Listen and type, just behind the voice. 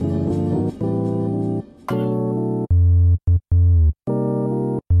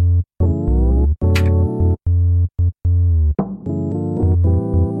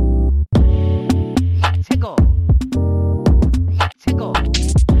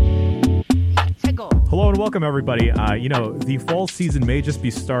Hello and welcome, everybody. The fall season may just be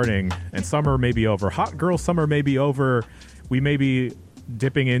starting, and summer may be over. Hot girl summer may be over. We may be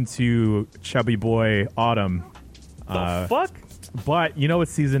dipping into chubby boy autumn. Fuck? But you know what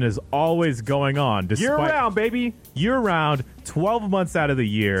season is always going on? Year round, baby. Year round, 12 months out of the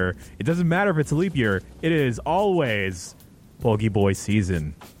year. It doesn't matter if it's a leap year. It is always Pogi Boy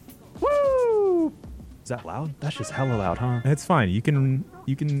season. Woo! Is that loud? That's just hella loud, huh? It's fine. You can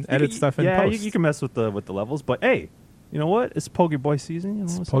edit stuff in post. Yeah, you can mess with the levels. But hey, you know what? It's Pogi Boy season. You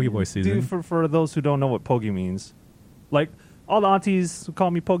know It's Pogi Boy season. Dude, for those who don't know what Pogi means, like all the aunties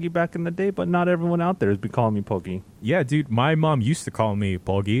called me Pogi back in the day, but not everyone out there has been calling me Pogi. Yeah, dude. My mom used to call me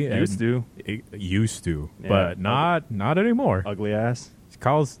Pogi. Used to, Yeah, but not anymore. Ugly ass. She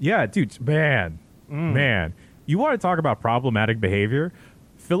calls. Yeah, dude. Man. You want to talk about problematic behavior?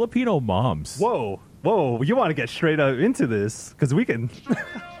 Filipino moms. Whoa. You want to get straight up into this because we can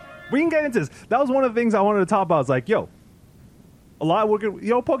get into this. That was one of the things I wanted to talk about. I was like,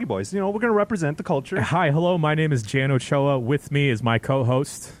 Pogi Boys, we're gonna represent the culture. Hi, hello. My name is Jan Ochoa. With me is my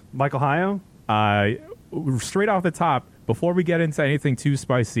co-host Michael Hyam. Straight off the top, before we get into anything too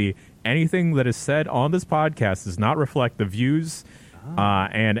spicy, anything that is said on this podcast does not reflect the views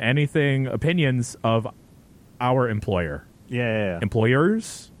and anything opinions of our employer. Yeah.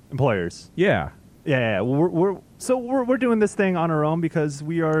 Employers. Yeah. Yeah. We're doing this thing on our own because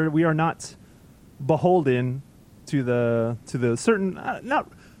we are not beholden to the certain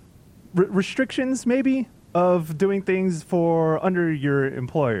restrictions maybe of doing things for under your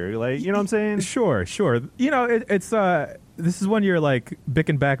employer. Like, you know what I'm saying? Sure. It's this is when you're like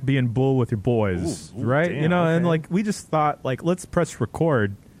bicking back being bull with your boys, Ooh, right? damn, okay. And like we just thought like let's press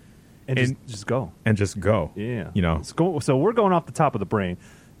record and just go. And just go. Yeah. Let's go. So we're going off the top of the brain.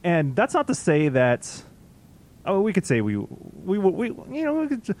 And that's not to say that we could say we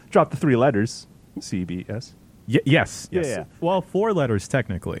could drop the three letters CBS. Yes. Yeah. Well, 4 letters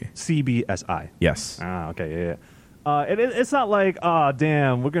technically. CBSI. Yes. Okay. Yeah. It's not like,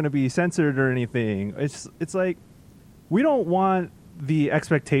 damn, we're going to be censored or anything. It's like we don't want the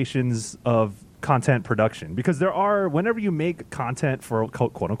expectations of content production because whenever you make content for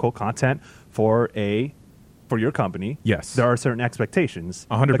quote unquote content for your company, yes, there are certain expectations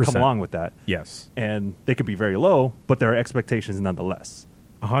 100% that come along with that. Yes. And they could be very low, but there are expectations nonetheless.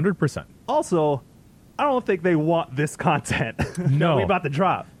 100%. Also, I don't think they want this content No. that we're about to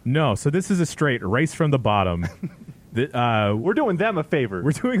drop. No, so this is a straight race from the bottom. We're doing them a favor.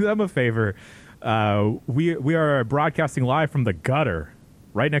 We're doing them a favor. We are broadcasting live from the gutter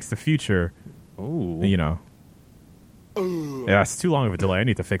right next to Future. Ooh. Yeah, it's too long of a delay. I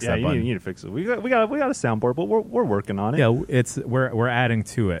need to fix that button. You need to fix it. We got a soundboard, but we're working on it. Yeah, we're adding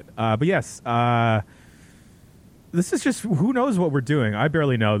to it. But yes, this is just who knows what we're doing. I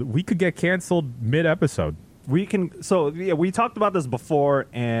barely know. We could get canceled mid-episode. We can. So yeah, we talked about this before,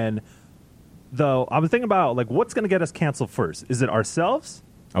 and though I was thinking about like what's going to get us canceled first. Is it ourselves?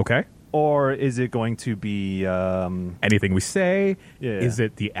 Okay. Or is it going to be anything we say? Yeah. Is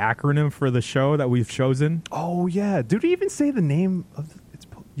it the acronym for the show that we've chosen? Oh yeah. Did we even say the name of?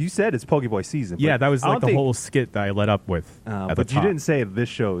 You said it's Pogi Boy season. Yeah, that was like the whole skit that I led up with. At the but top. you didn't say this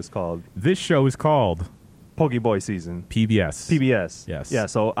show is called. This show is called Pogi Boy season. PBS. Yes. Yeah.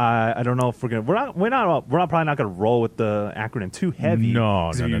 So I don't know if we're probably not gonna roll with the acronym too heavy.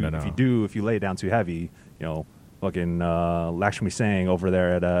 No. If you lay it down too heavy, fucking Lakshmi Singh over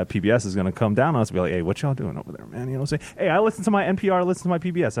there at PBS is going to come down on us and be like, hey, what y'all doing over there, man? You know what I'm saying? Hey, I listen to my NPR, listen to my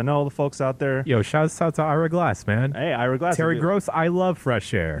PBS. I know the folks out there. Yo, shouts out to Ira Glass, man. Hey, Ira Glass. Terry Gross, I love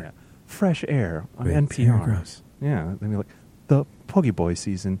Fresh Air. Yeah. Fresh Air on Wait, NPR. Terry Gross. Yeah. They be like, the Pogi Boy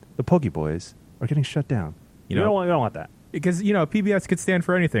season, the Pogi Boys are getting shut down. We don't want that. Because, PBS could stand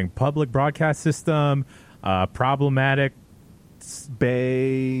for anything. Public broadcast system, problematic,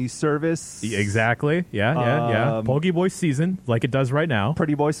 Bay service. Exactly. Yeah. Pogi Boy season, like it does right now.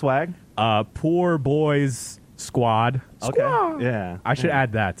 Pretty boy swag. Poor boys squad. Okay. Yeah. I should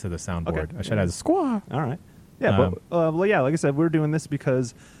add that to the soundboard. Okay. I should add a squad. All right. Yeah, like I said, we're doing this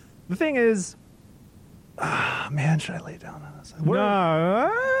because the thing is, man, should I lay down on this?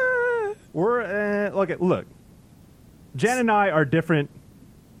 Look. Jan and I are different.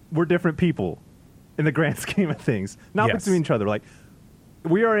 We're different people in the grand scheme of things. Not Yes. between each other. Like,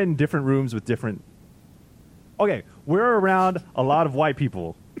 we are in different rooms with different... Okay, we're around a lot of white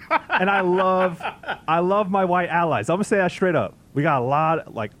people. And I love my white allies. I'm going to say that straight up. We got a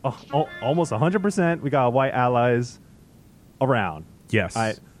lot, like, almost 100%, we got white allies around.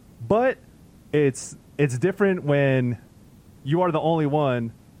 Yes. But it's different when you are the only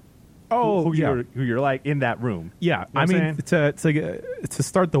one Oh, who yeah. you're like in that room. Yeah, what I mean, I'm to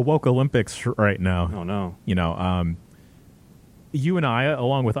start the woke Olympics right now. Oh no. You know, you and I,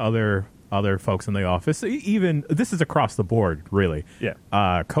 along with other folks in the office, even this is across the board, really.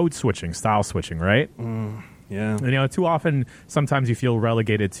 Yeah. Code switching, style switching, right? Yeah. You know, too often, sometimes you feel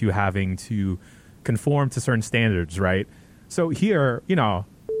relegated to having to conform to certain standards, right? So here, you know,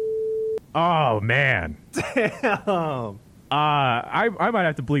 oh man, Damn. I might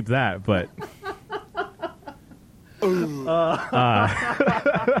have to bleep that, but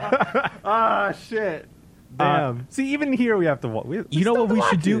Shit. Damn. See, even here we have to. you know what we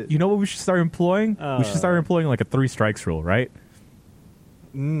should do? You know what we should start employing? We should start employing like a 3 strikes rule, right?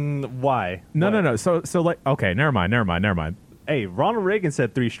 Why? No. So like, okay, never mind. Hey, Ronald Reagan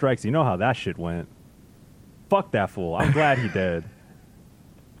said 3 strikes. You know how that shit went. Fuck that fool. I'm glad he did.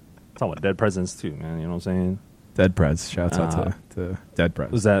 Talking about dead presidents too, man. You know what I'm saying? Dead Prez. Shouts out to Dead Prez.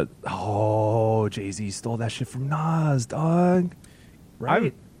 Was that? Oh, Jay-Z stole that shit from Nas, dog.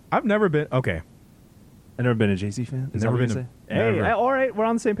 Right? I've never been. Okay. I've never been a Jay-Z fan. Is Never that what been you a- say? Hey, never. all right, we're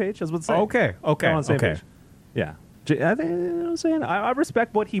on the same page. I was about to say. Okay. We're on the same page. Yeah. I think, you know what I'm saying? I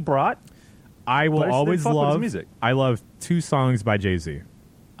respect what he brought. I will But I just always didn't fuck with his love music. I love 2 songs by Jay-Z.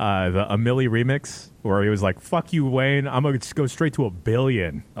 The A Milli remix, where he was like, "Fuck you, Wayne. I'm gonna just go straight to $1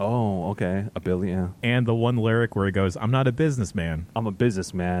 billion." Oh, okay. $1 billion. And the one lyric where he goes, "I'm not a businessman. I'm a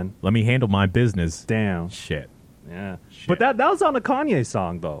businessman. Let me handle my business." Damn. Shit. Yeah. Shit. But that was on a Kanye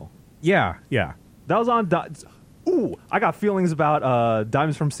song, though. Yeah. That was on. Ooh, I got feelings about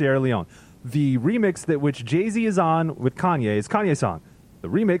Diamonds from Sierra Leone. The remix that which Jay-Z is on with Kanye is Kanye's song. The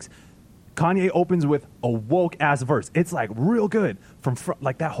remix, Kanye opens with a woke ass verse. It's like real good.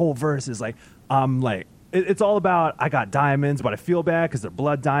 Like that whole verse is like, it's all about I got diamonds, but I feel bad because they're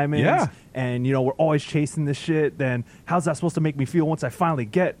blood diamonds. Yeah. And you know we're always chasing this shit. Then how's that supposed to make me feel once I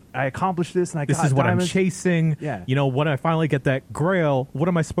accomplish this and I This got is what diamonds? I'm chasing. Yeah. You know, when I finally get that grail, what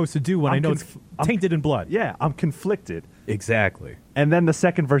am I supposed to do when I know it's tainted in blood? Yeah, I'm conflicted. Exactly. And then the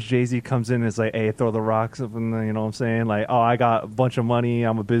second verse, Jay-Z comes in and is like, hey, throw the rocks up in the, you know what I'm saying? Like, oh, I got a bunch of money.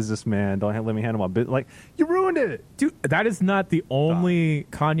 I'm a businessman. Let me handle my business. Like, you ruined it. Dude, that is not the only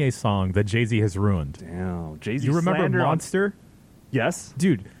Kanye song that Jay-Z has ruined. Damn. Jay-Z You remember slander Monster? Yes.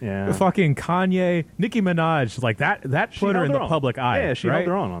 Dude, Yeah. fucking Kanye, Nicki Minaj, like that She put her held in her the own. public eye. Yeah, she right? held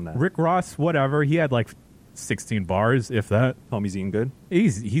her own on that. Rick Ross, whatever, he had like 16 bars, if that. Homie's eating good.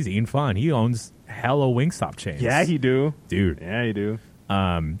 He's eating fine. He owns hella Wingstop chains. Yeah, he do. Dude. Yeah, he do.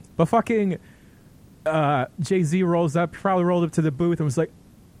 But fucking Jay-Z rolls up, probably rolled up to the booth and was like,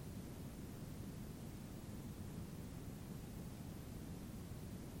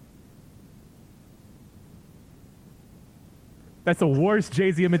 that's the worst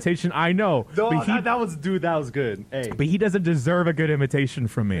Jay-Z imitation I know. No, but, that was good. Hey. but he doesn't deserve a good imitation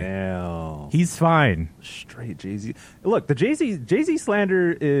from me. Damn. He's fine. Straight Jay-Z. Look, the Jay-Z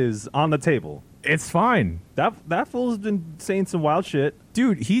slander is on the table. It's fine. That fool's been saying some wild shit.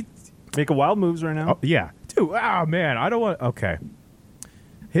 Dude, he... Making wild moves right now. Oh, yeah. Dude, oh, man. I don't want... Okay.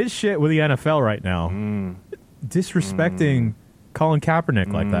 His shit with the NFL right now. Disrespecting Colin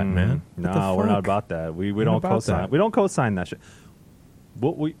Kaepernick like that, man. What the No, we're not fuck? about that. We We're don't not about co-sign. that. We don't co-sign that shit.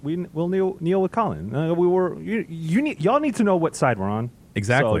 We'll kneel with Colin. Y'all need to know what side we're on.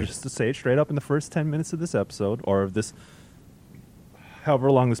 Exactly. So just to say it straight up in the first 10 minutes of this episode, or of this, however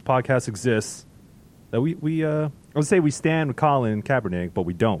long this podcast exists, that I would say we stand with Colin Kaepernick, but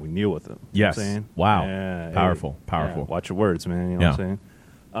we don't. We kneel with him. You know Yes. what I'm saying? Wow. Yeah, Powerful. hey, Powerful. yeah, watch your words, man. You know what I'm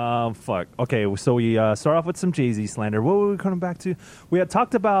saying? Fuck. Okay, so we start off with some Jay-Z slander. What were we coming back to? We had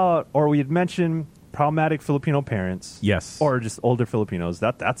talked about, or we had mentioned problematic Filipino parents. Yes. Or just older Filipinos.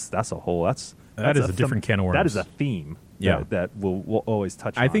 That's a whole. That is a different can of worms. That is a theme. Yeah. That we'll always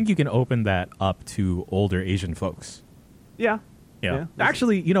touch on. I think you can open that up to older Asian folks. Yeah. Yeah.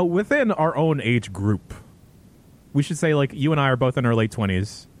 Actually, you know, within our own age group, we should say, like, you and I are both in our late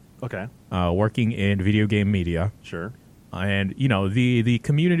 20s, Okay. working in video game media. Sure. And, you know, the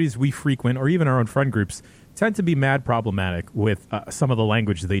communities we frequent, or even our own friend groups, tend to be mad problematic with some of the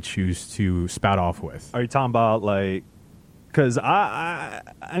language they choose to spout off with. Are you talking about, like, because I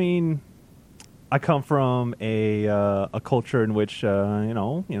mean, I come from a culture in which we're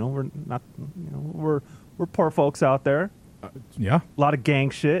not, we're poor folks out there. Yeah. A lot of gang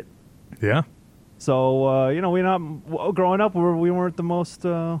shit. Yeah. So we're not growing up. We weren't the most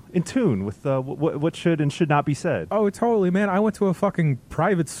in tune with what should and should not be said. Oh, totally, man. I went to a fucking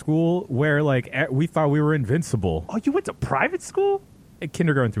private school where, like, we thought we were invincible. Oh, you went to private school?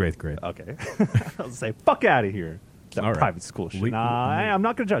 Kindergarten through 8th grade. Okay, I was say fuck out of here. That All right. private school shit. I'm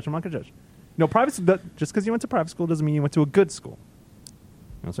not gonna judge. I'm not gonna judge. No, just because you went to private school doesn't mean you went to a good school.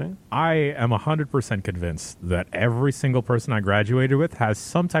 what I'm saying? I am 100% convinced that every single person I graduated with has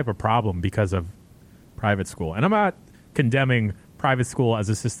some type of problem because of private school. And I'm not condemning private school as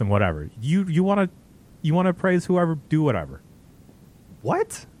a system, whatever. You want to praise whoever, do whatever.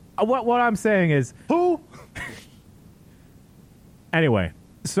 What? What I'm saying is, Who? anyway,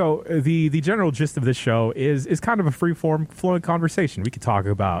 so the general gist of this show is kind of a free-form, flowing conversation. We could talk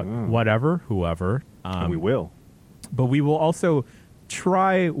about whatever, whoever. And we will. But we will also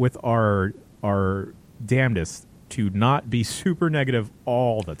try with our damnedest to not be super negative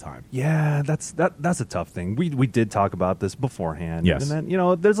all the time. Yeah, that's a tough thing. We did talk about this beforehand. Yes. And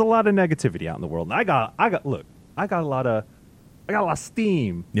then, there's a lot of negativity out in the world. And I got a lot of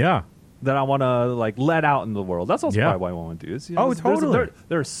steam Yeah. that I want to let out in the world. That's also Yeah. probably what I want to do. Is, Totally.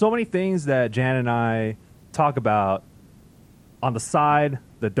 There are so many things that Jan and I talk about on the side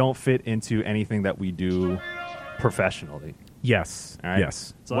that don't fit into anything that we do professionally. Yes. All right.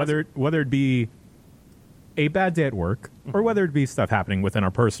 Yes. So whether it be a bad day at work or whether it be stuff happening within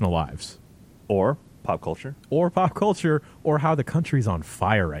our personal lives Or pop culture. or pop culture or how the country's on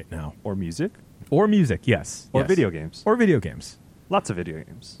fire right now Or music. or music. Yes. Or Yes. video games. Or video games. Lots of video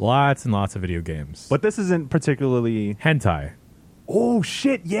games. Lots and lots of video games. But this isn't particularly... hentai. Oh,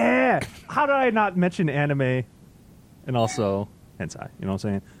 shit, yeah! How did I not mention anime and also hentai? You know what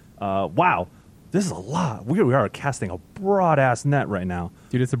I'm saying? Wow. This is a lot. We are casting a broad-ass net right now.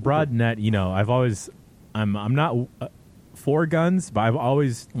 Dude, it's a broad net. I'm not for guns, but I've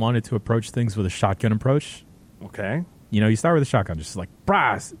always wanted to approach things with a shotgun approach. Okay. You start with a shotgun, just like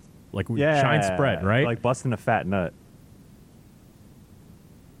brass, like Yeah. shine spread, right? Like busting a fat nut.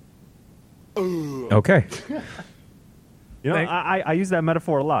 Okay. Thank- I use that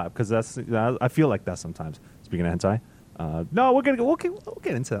metaphor a lot because I feel like that sometimes. Speaking of hentai, no, we'll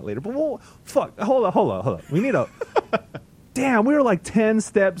get into that later. But hold on. We need a. Damn, we were like 10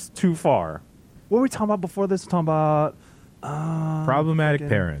 steps too far. What were we talking about before this? We're talking about Problematic fucking-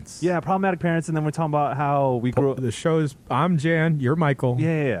 parents. Yeah, problematic parents, and then we're talking about how we grew. The show's I'm Jan, you're Michael.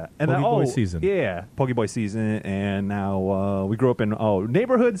 Yeah. And then, Pokeboy season. Yeah, Pokeboy season, and now we grew up in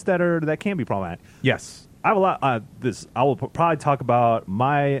neighborhoods that can be problematic. Yes. I have a lot. I will probably talk about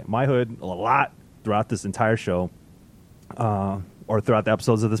my hood a lot throughout this entire show, or throughout the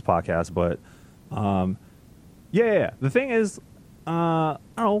episodes of this podcast. But yeah. The thing is, I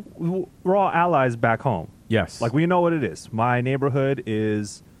don't know. We're all allies back home. Yes. Like we know what it is. My neighborhood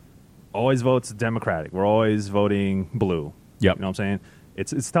always votes Democratic. We're always voting blue. Yep. You know what I'm saying?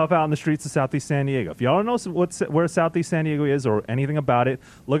 It's tough out in the streets of Southeast San Diego. If y'all don't know where Southeast San Diego is or anything about it,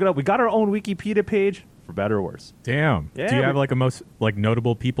 look it up. We got our own Wikipedia page, for better or worse. Damn. Yeah, Do you have like a most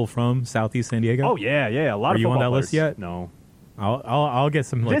notable people from Southeast San Diego? Oh yeah. A lot Are of you on football that list players. yet? No. I'll get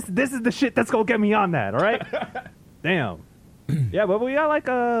some. This is the shit that's gonna get me on that. All right. Damn. Yeah, but we got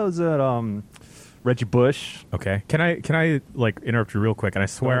was it Reggie Bush? Okay. Can I interrupt you real quick? And I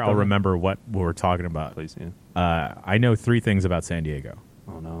swear Go I'll ahead. remember what we're talking about. Please, yeah. I know 3 things about San Diego.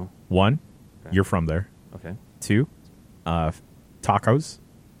 Oh no. 1, Okay. you're from there. Okay. 2, tacos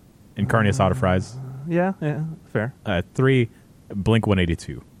and carne asada fries. Yeah. Fair. 3, Blink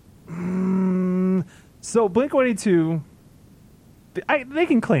 182. So Blink-182, they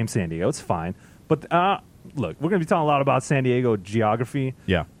can claim San Diego. It's fine. But look, we're going to be talking a lot about San Diego geography.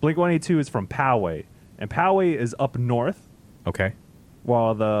 Yeah. Blink-182 is from Poway, and Poway is up north, Okay.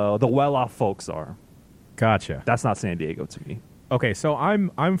 while the well-off folks are. Gotcha. That's not San Diego to me. Okay, so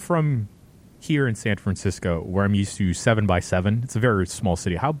I'm from here in San Francisco, where I'm used to 7x7. It's a very small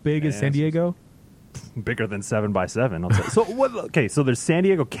city. How big is Yeah, San Diego? Bigger than 7x7. I'll tell you. So what? Okay, so there's San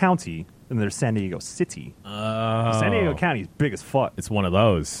Diego County, and there's San Diego City. San Diego County is big as fuck. It's one of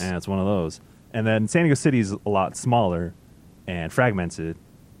those. And it's one of those. And then San Diego City is a lot smaller and fragmented.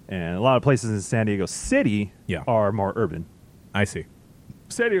 And a lot of places in San Diego City Yeah. are more urban. I see.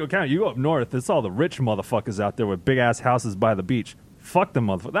 San Diego County, you go up north, it's all the rich motherfuckers out there with big ass houses by the beach. Fuck them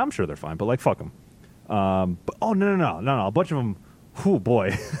motherfuckers. I'm sure they're fine, but fuck them. But no. A bunch of them. Oh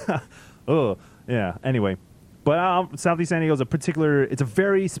boy. Oh yeah. Anyway, but Southeast San Diego is it's a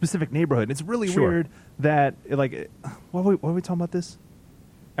very specific neighborhood. It's really Sure. weird that what are we talking about this?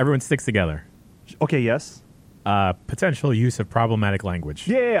 Everyone sticks together. Okay, yes. Potential use of problematic language.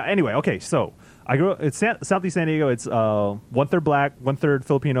 Yeah. Anyway, okay, so I grew up. It's Southeast San Diego. It's 1/3 black, 1/3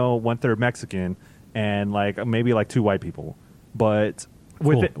 Filipino, 1/3 Mexican, and maybe 2 white people. But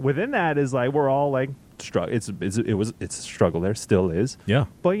Cool. within that is we're all it's a struggle there, still is. Yeah.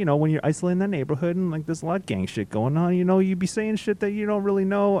 But when you're isolated in that neighborhood and there's a lot of gang shit going on, you'd be saying shit that you don't really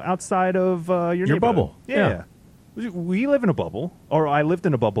know outside of your neighborhood. bubble. Yeah. We live in a bubble, or I lived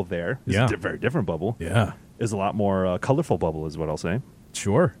in a bubble there. It's Yeah. a very different bubble. Yeah. Is a lot more colorful bubble, is what I'll say.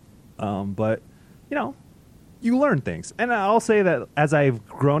 Sure. But, you know, you learn things. And I'll say that as I've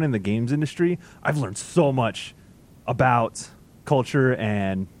grown in the games industry, I've learned so much about culture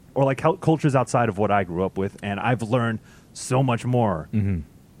or like cultures outside of what I grew up with. And I've learned so much more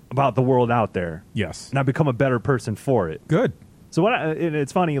about the world out there. Yes. And I've become a better person for it. Good. So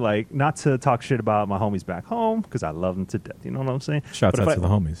it's funny, like, not to talk shit about my homies back home, because I love them to death. You know what I'm saying? Shouts out to the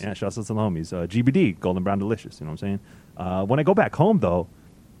homies. Yeah, shouts out to the homies. GBD, Golden Brown Delicious. You know what I'm saying? When I go back home, though,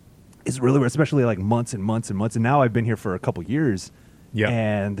 it's really weird, especially like months and months and months. And now I've been here for a couple years. Yeah.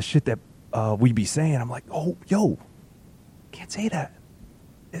 And the shit that we be saying, I'm like, oh, yo, can't say that.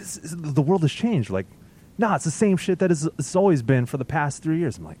 The world has changed. Like, nah, it's the same shit that it's always been for the past 3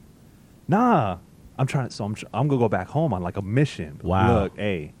 years. I'm like, nah. I'm gonna go back home on like a mission. Wow. Look,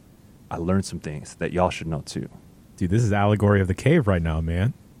 hey, I learned some things that y'all should know too. Dude, this is Allegory of the Cave right now,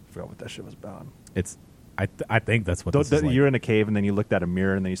 man. I forgot what that shit was about. It's I think that's what this is like. You're in a cave and then you looked at a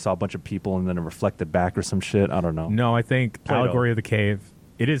mirror and then you saw a bunch of people and then it reflected back or some shit. I don't know. No, I think Plato. Allegory of the Cave.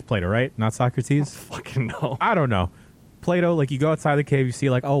 It is Plato, right? Not Socrates? Fucking no. I don't know. Plato, like, you go outside the cave, you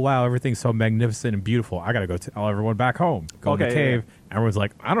see, like, oh, wow, everything's so magnificent and beautiful. I got to go tell everyone back home. Go in the cave. Yeah. Everyone's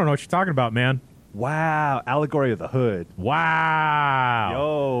like, I don't know what you're talking about, man. Wow. Allegory of the Hood. Wow.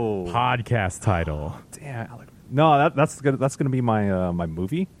 Yo. Podcast title. Damn. No, that's gonna be my my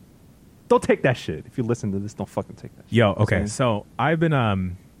movie. Don't take that shit. If you listen to this, don't fucking take that shit. Yo, okay. So I've been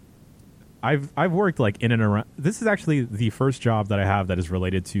I've worked like in and around. This is actually the first job that I have that is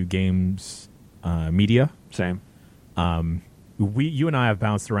related to games media. Same. You and I have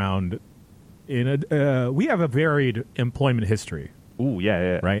bounced around we have a varied employment history. Ooh,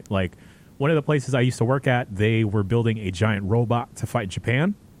 yeah. Right? Like, one of the places I used to work at, they were building a giant robot to fight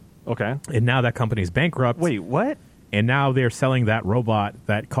Japan. Okay. And now that company's bankrupt. Wait, what? And now they're selling that robot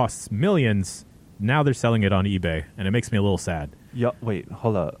that costs millions. Now they're selling it on eBay, and it makes me a little sad. Wait,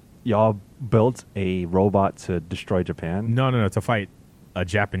 hold up. Y'all built a robot to destroy Japan? No, to fight a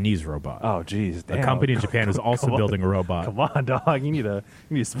Japanese robot. Oh, jeez. A company in Japan is also building a robot. Come on, dog. You need to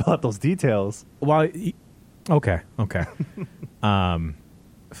spell out those details. Well, okay.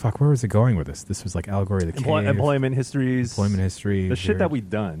 Fuck, where was it going with this? This was like Allegory of the Cave. Employment history. The shit that we've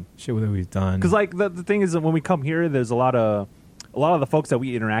done. Because, like, the thing is that when we come here, there's a lot of the folks that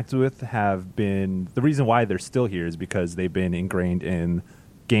we interact with have been, the reason why they're still here is because they've been ingrained in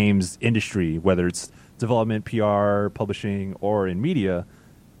games industry, whether it's development, PR, publishing, or in media.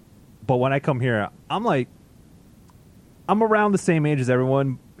 But when I come here, I'm around the same age as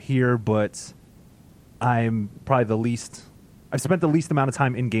everyone here, but I'm probably I've spent the least amount of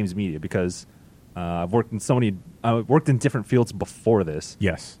time in games media because I've worked in different fields before this.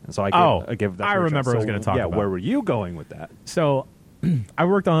 Yes. And so I gave that. I remember I was going to talk about. Yeah, where were you going with that? So I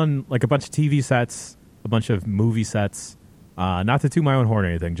worked on like a bunch of TV sets, a bunch of movie sets, not to toot my own horn or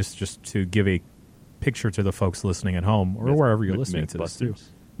anything, just to give a picture to the folks listening at home or wherever you're listening to this too.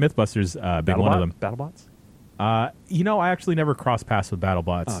 Mythbusters, big one of them. BattleBots? I actually never crossed paths with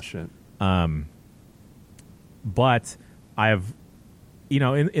BattleBots. Oh, shit. But I have,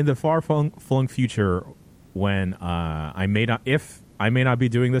 in the far-flung future, when I may not be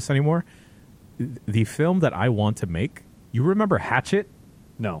doing this anymore, the film that I want to make. You remember Hatchet?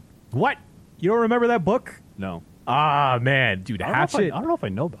 No. What? You don't remember that book? No. Ah, man, dude, Hatchet. I don't know if I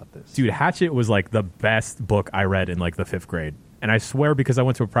know about this. Dude, Hatchet was like the best book I read in like the 5th grade, and I swear because I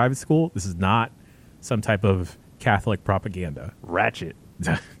went to a private school, this is not some type of Catholic propaganda. Ratchet.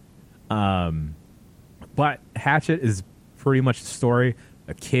 But Hatchet is pretty much the story.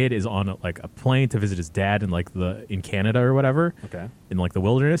 A kid is on a plane to visit his dad in Canada or whatever. Okay. In like the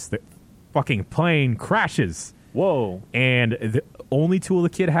wilderness, the fucking plane crashes. Whoa. And the only tool the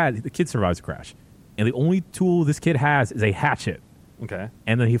kid survives the crash. And the only tool this kid has is a hatchet. Okay.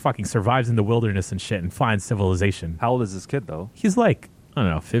 And then he fucking survives in the wilderness and shit and finds civilization. How old is this kid though? He's like, I don't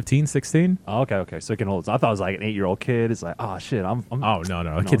know, 15, 16? Oh, okay. So he can hold. I thought it was like an 8-year-old kid. It's like, oh shit, I'm oh no,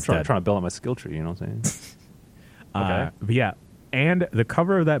 the kid's trying dead. to build up my skill tree. You know what I'm saying? Okay. But yeah, and the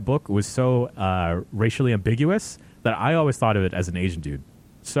cover of that book was so racially ambiguous that I always thought of it as an Asian dude.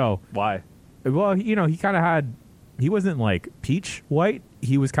 So why? Well, he kind of he wasn't like peach white.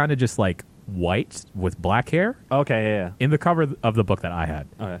 He was kind of just like white with black hair. Okay, yeah. In the cover of the book that I had.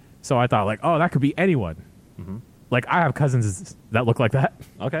 Okay. So I thought like, oh, that could be anyone. Mm-hmm. Like I have cousins that look like that.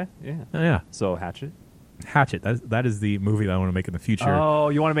 Okay, yeah. Yeah. So Hatchet. That is the movie that I want to make in the future. Oh,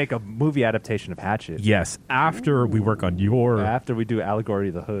 you want to make a movie adaptation of Hatchet? Yes, after we work on after we do Allegory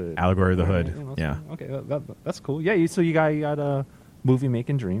of the Hood. Allegory of the Hood. Yeah. Okay, that's cool. Yeah, so you got movie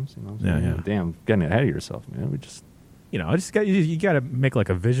making dreams. You know what I'm saying? Yeah. Damn, getting ahead of yourself, man. We just, you got to make like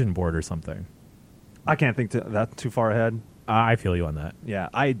a vision board or something. I can't think that too far ahead. I feel you on that. Yeah,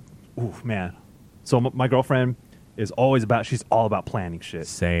 man. So my girlfriend is she's all about planning shit.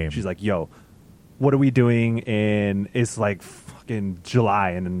 Same. She's like, yo, what are we doing it's like fucking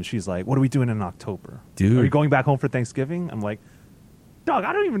July, and then she's like, what are we doing in October? Dude. Are you going back home for Thanksgiving? I'm like, dog,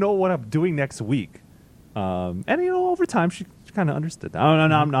 I don't even know what I'm doing next week. And over time she kind of understood that. Oh,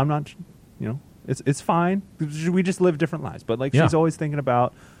 no, I'm not, it's fine. We just live different lives. But like, she's always thinking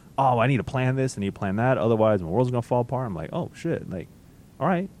about, oh, I need to plan this, I need to plan that, otherwise my world's gonna fall apart. I'm like, oh shit, like, all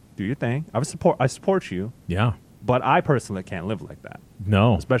right, do your thing. I support you. Yeah. But I personally can't live like that.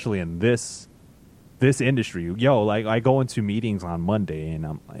 No. Especially in this industry. Like I go into meetings on Monday and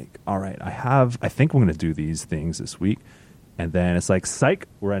I'm like, all right, I think we're going to do these things this week. And then it's like, psych,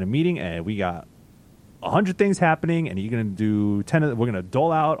 we're at a meeting and we got 100 things happening and you're going to do 10 we're going to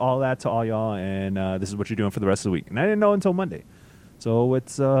dole out all that to all y'all, and this is what you're doing for the rest of the week. And I didn't know until Monday. So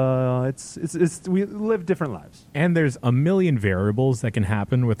it's we live different lives. And there's a million variables that can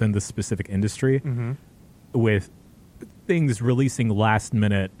happen within the specific industry with things releasing last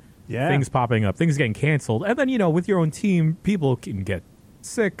minute, things popping up, things getting canceled. And then, with your own team, people can get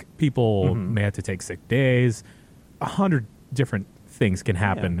sick. People may have to take sick days. 100 different things can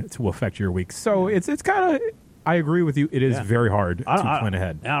happen to affect your week. So it's kind of, I agree with you. It is very hard to plan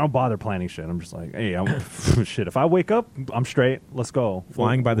ahead. I don't bother planning shit. I'm just like, hey, shit, if I wake up, I'm straight. Let's go.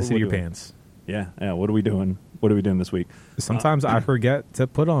 Flying by the seat of your pants. Yeah. What are we doing? What are we doing this week? Sometimes I forget to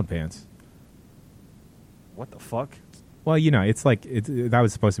put on pants. What the fuck? Well, it's like that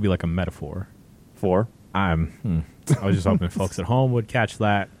was supposed to be like a metaphor. For? I was just hoping folks at home would catch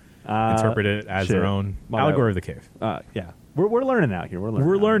that, interpret it as their own allegory of the cave. Yeah. We're learning out here.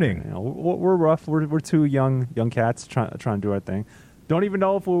 We're learning. We're rough. We're two young cats trying to do our thing. Don't even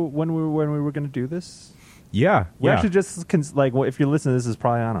know when we were going to do this. Yeah, we actually just if you're listening to this, is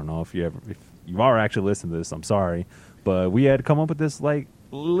probably, I don't know if you are actually listening to this. I'm sorry, but we had come up with this like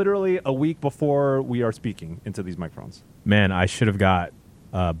literally a week before we are speaking into these microphones. Man, I should have got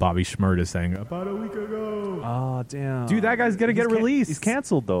Bobby Shmurda saying about a week ago. Oh damn, dude, that guy's gonna get released. He's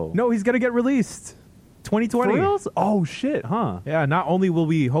canceled though. No, he's gonna get released. 2020. For reals? Oh shit, huh? Yeah. Not only will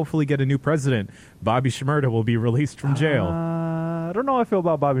we hopefully get a new president, Bobby Shmurda will be released from jail. I don't know how I feel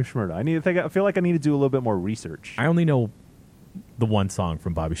about Bobby Shmurda. I feel like I need to do a little bit more research. I only know the one song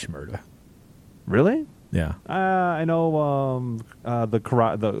from Bobby Shmurda. Really? Yeah. I know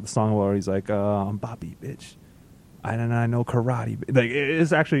the song where he's like, I'm Bobby, bitch. I know karate. Like,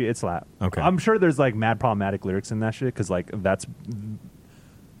 it's slap. Okay. I'm sure there's like mad problematic lyrics in that shit, because like that's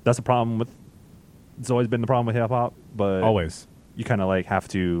a problem with. It's always been the problem with hip hop, but always you kind of like have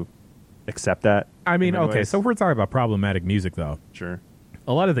to accept that. I mean, okay, so if we're talking about problematic music, though. Sure.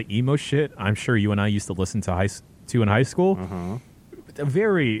 A lot of the emo shit, I'm sure you and I used to listen to in high school.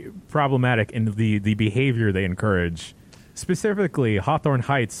 Very problematic in the behavior they encourage. Specifically, Hawthorne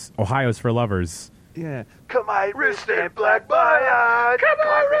Heights, Ohio's for Lovers. Yeah. Cut my wrist and black my eyes. Cut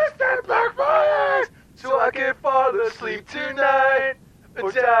my wrist and black my eyes. So I can fall asleep tonight.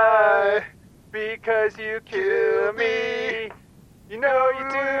 Or die. Because you kill me. You know you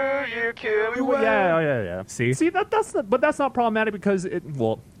do. You kill me. Well. Yeah. See, that's not problematic, because it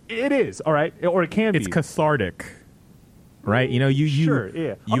is, all right, or it can be. It's cathartic, right? Sure,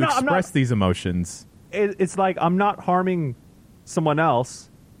 yeah. You express these emotions. It's like, I'm not harming someone else,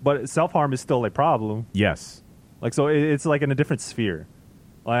 but self-harm is still a problem. Yes. Like, so it's like in a different sphere.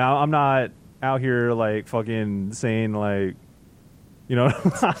 Like, I'm not out here like fucking saying like,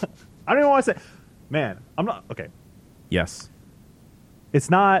 I don't even want to say, man, I'm not, okay. Yes.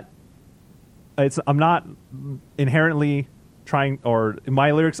 I'm not inherently trying, or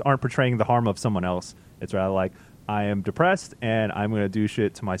my lyrics aren't portraying the harm of someone else. It's rather like, I am depressed and I'm going to do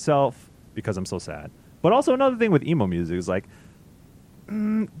shit to myself because I'm so sad. But also another thing with emo music is like,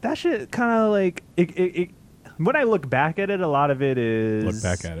 that shit kind of like, it when I look back at it, a lot of it is... Look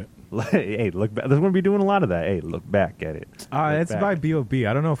back at it. Hey, look back. They're going to be doing a lot of that. Hey, look back at it. It's by B.O.B.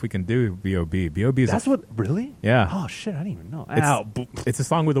 I don't know if we can do B.O.B. B.O.B. That's what... Really? Yeah. Oh, shit. I didn't even know. It's a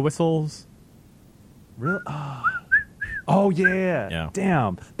song with the whistles. Really? Oh, yeah. Yeah.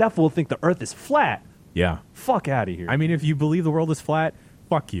 Damn. That fool think the earth is flat. Yeah. Fuck out of here. I mean, if you believe the world is flat,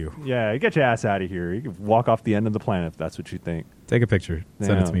 fuck you. Yeah, get your ass out of here. You can walk off the end of the planet if that's what you think. Take a picture.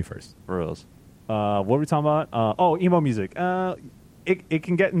 Send it to me first. For reals. What were we talking about? Emo music. It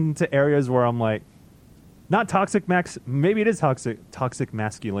can get into areas where I'm like, not toxic maybe it is toxic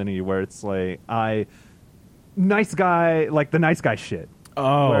masculinity, where it's like, nice guy, like the nice guy shit.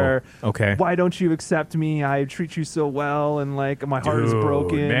 Oh, where, okay. Why don't you accept me? I treat you so well, and like my heart is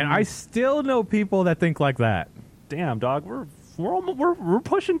broken. Man, I still know people that think like that. Damn, dog, we're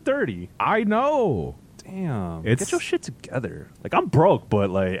pushing 30. I know. Damn. It's- Get your shit together. Like, I'm broke, but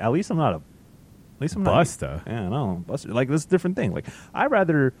like at least I'm not Busta. Yeah, no, Buster. Like, this is a different thing. Like, I'd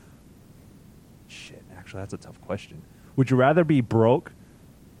rather. Shit, actually, that's a tough question. Would you rather be broke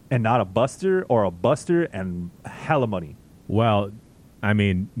and not a buster, or a buster and hella money? Well, I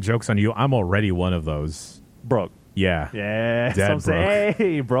mean, joke's on you. I'm already one of those. Broke. Yeah. Yeah, Dead so I'm saying, broke.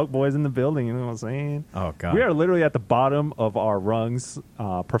 hey, broke boys in the building. You know what I'm saying? Oh, God. We are literally at the bottom of our rungs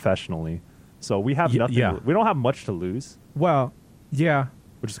professionally, so we have nothing. yeah. We don't have much to lose, Well, yeah.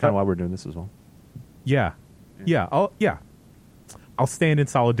 which is kind of why we're doing this as well. Yeah. Yeah. I'll stand in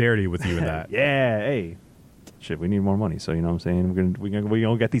solidarity with you in that. Yeah, hey, shit, we need more money. So you know what I'm saying? We're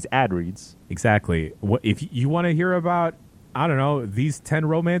gonna get these ad reads. Exactly. What if you want to hear about, I don't know, these 10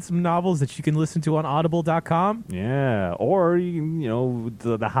 romance novels that you can listen to on audible.com? Yeah, or you know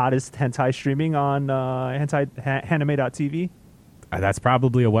the hottest hentai streaming on hanime.tv. That's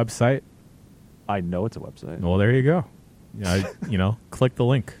probably a website. I know it's a website. Well, there you go. Click the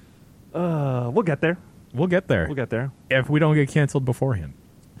link. We'll get there. We'll get there. We'll get there. If we don't get canceled beforehand.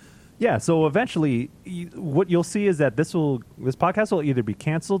 Yeah, so eventually, what you'll see is that this podcast will either be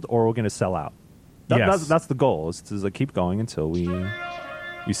canceled or we're going to sell out. Yes. That's the goal, is to like, keep going until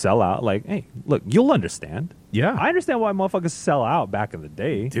we sell out. Like, hey, look, you'll understand. Yeah. I understand why motherfuckers sell out back in the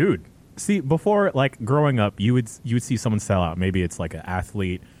day. Dude, see, before, like, growing up, you would see someone sell out. Maybe it's like an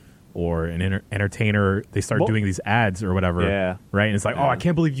athlete or an entertainer. They start doing these ads or whatever. Yeah. Right? And it's like, oh, I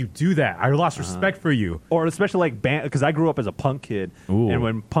can't believe you do that. I lost respect for you. Or especially like band, because I grew up as a punk kid, Ooh. and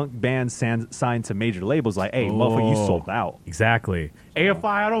when punk bands signed to major labels, like, hey, motherfucker, you sold out. Exactly. AFI,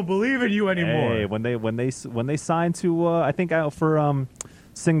 I don't believe in you anymore. Hey, when they signed to, I think for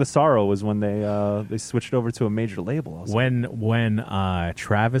Sing the Sorrow was when they switched over to a major label. I was When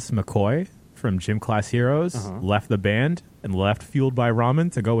Travis McCoy from Gym Class Heroes left the band and left Fueled by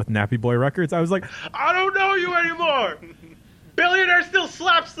Ramen to go with Nappy Boy Records, I was like, I don't know you anymore. Billionaire still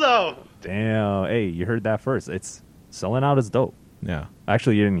slaps though. damn, hey, you heard that first. It's selling out is dope. yeah.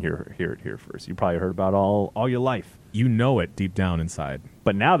 Actually, you didn't hear it here first. You probably heard about all your life. You know it deep down inside.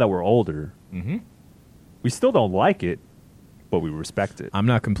 But now that we're older, we still don't like it, but we respect it. I'm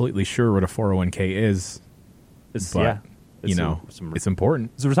not completely sure what a 401k is, It's, but, yeah, you know, it's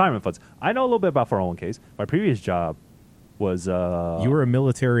important. It's retirement funds. I know a little bit about 401ks. My previous job was You were a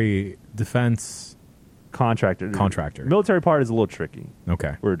military defense contractor. contractor. Military part is a little tricky.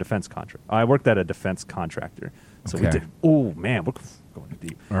 Okay. We're a defense contractor. I worked at a defense contractor. So we Okay. did. Oh man, we're going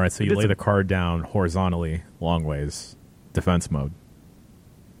deep. All right, so We you did lay some- the card down horizontally, long ways, defense mode.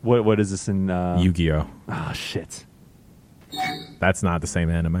 What is this in? Yu-Gi-Oh. Oh shit! That's not the same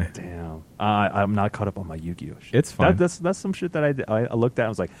anime. Damn. I'm not caught up on my Yu-Gi-Oh shit. It's fine. That's some shit that I looked at. I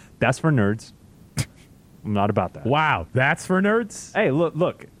was like, that's for nerds. I'm not about that. Wow, that's for nerds? Hey,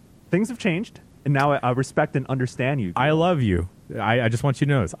 look. Things have changed, and now I respect and understand you. I love you. I just want you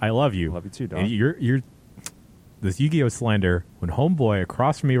to know this. I love you. Love you too, dog. And you're this Yu-Gi-Oh slander when homeboy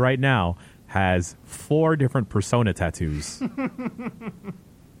across from me right now has 4 different Persona tattoos.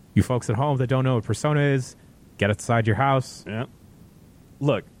 You folks at home that don't know what Persona is, get outside your house, Yeah.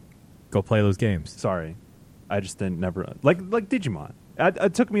 Look, go play those games. sorry, I just didn't never like Digimon.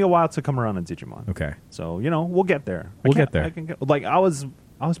 It took me a while to come around on Digimon. Okay. So we'll get there. We'll get there. Like I was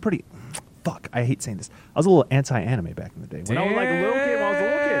pretty. Fuck, I hate saying this. I was a little anti-anime back in the day. When I was like a little kid.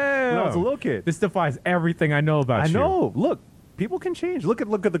 When I was a little kid. This defies everything I know about I you. know. Look, people can change. Look at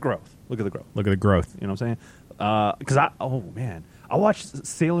the growth. Look at the growth. Look at the growth. You know what I'm saying? Because I watched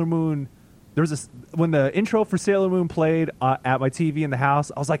Sailor Moon. There was this when the intro for Sailor Moon played at my TV in the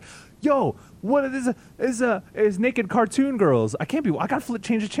house. I was like, "Yo, what is naked cartoon girls? I gotta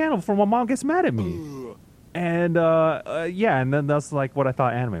change the channel before my mom gets mad at me." And and then that's like what I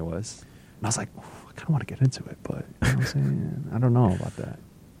thought anime was. And I was like, I kind of want to get into it, but you know what I'm saying? I don't know about that.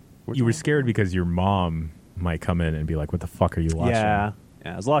 You were scared because your mom might come in and be like, "What the fuck are you watching?" Yeah,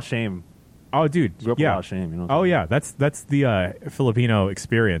 there's a lot of shame. Oh, dude. Grew up with a lot of shame. You know. Oh, yeah. That's the Filipino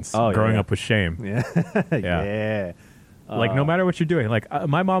experience. Oh, growing yeah. up with shame. Yeah, yeah. Like, no matter what you're doing. Like,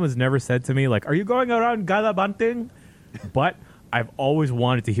 my mom has never said to me, like, "Are you going around galabanting?" But I've always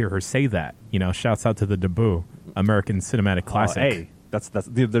wanted to hear her say that. You know, shouts out to the Debut, American Cinematic Classic. Hey,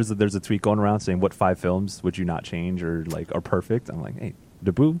 there's a tweet going around saying what 5 films would you not change or like are perfect. I'm like, hey,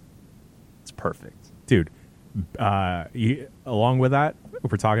 Debut, it's perfect. Dude, along with that,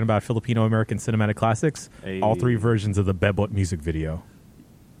 we're talking about Filipino American Cinematic Classics. Hey. All 3 versions of the Bebot music video.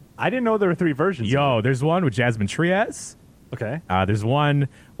 I didn't know there were 3 versions. Yo, there's one with Jasmine Trias. Okay. There's one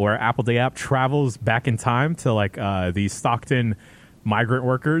where Apple Day App travels back in time to like the Stockton migrant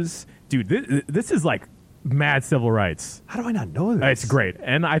workers. Dude, this is like mad civil rights. How do I not know this? It's great,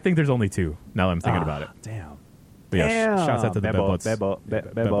 and I think there's only two. Now that I'm thinking about it. Damn. But yeah, shouts out to the Bebots.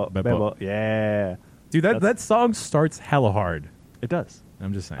 Bebo. Yeah. Dude, that song starts hella hard. It does.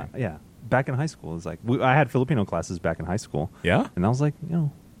 I'm just saying. Yeah. Back in high school, it's like I had Filipino classes back in high school. Yeah? And I was like,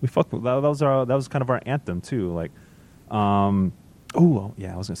 we fuck with that. That was kind of our anthem too. Like, I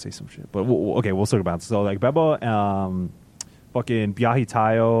was gonna say some shit, but we'll talk about it. So like Bebo, fucking Biyahe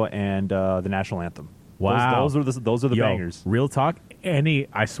Tayo, and the national anthem. Wow, those are the bangers. Real talk.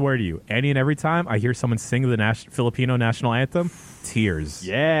 I swear to you, any and every time I hear someone sing the Filipino national anthem, tears.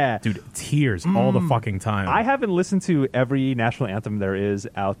 Yeah, dude, tears all the fucking time. I haven't listened to every national anthem there is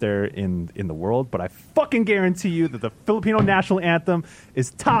out there in the world, but I fucking guarantee you that the Filipino national anthem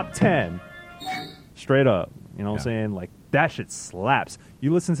is top 10. Straight up. You know what I'm saying? Like, that shit slaps.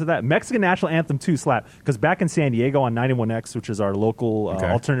 You listen to that. Mexican national anthem too slap. Because back in San Diego on 91X, which is our local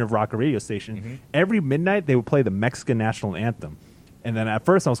alternative rock radio station, every midnight they would play the Mexican national anthem. And then at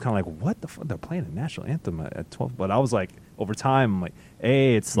first I was kind of like, what the fuck? They're playing a national anthem at 12. But I was like, over time, I'm like,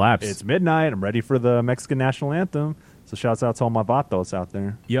 hey, it slaps. It's midnight. I'm ready for the Mexican national anthem. So shouts out to all my vatos out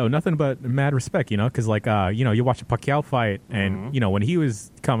there. Yo, nothing but mad respect, because like, you watch a Pacquiao fight, and, when he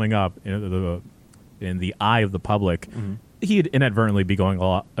was coming up in the eye of the public, he'd inadvertently be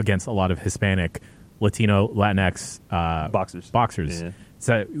going against a lot of Hispanic, Latino, Latinx boxers. Yeah.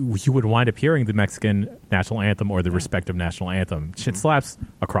 So you would wind up hearing the Mexican national anthem or the respective national anthem. Shit slaps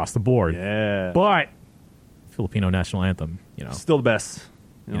across the board. Yeah. But Filipino national anthem, still the best.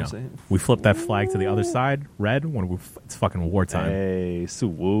 You know what I'm saying? We flip that flag to the other side, red, when it's fucking wartime. Hey,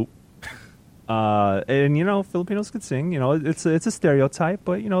 swoop. And Filipinos could sing. It's a stereotype,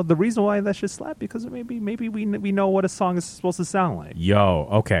 but the reason why that should slap because maybe we know what a song is supposed to sound like. Yo,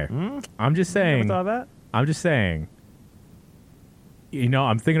 okay. I'm just saying. You never thought of that? I'm just saying.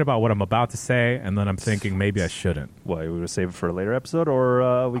 I'm thinking about what I'm about to say, and then I'm thinking maybe I shouldn't. What, we gonna save it for a later episode, or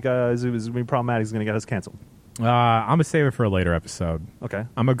is it gonna be problematic? Is gonna get us canceled? I'm gonna save it for a later episode. Okay.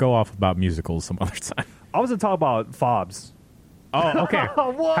 I'm gonna go off about musicals some other time. I was gonna talk about fobs. Oh, okay.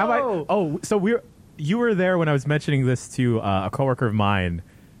 Whoa. So you were there when I was mentioning this to a coworker of mine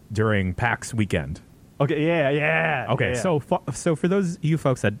during PAX weekend. Okay, yeah. Okay, yeah. So for those of you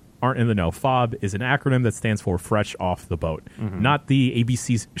folks that aren't in the know, FOB is an acronym that stands for Fresh Off the Boat, not the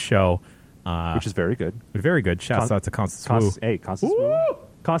ABC show, which is very good. Very good. Shouts out to Constance Wu. Hey, Constance Wu.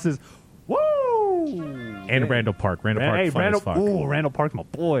 Constance Woo! And Randall Park. Randall Park, as fuck. Ooh, Randall Park, my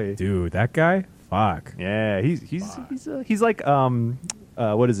boy. Dude, that guy, fuck. Yeah, he's like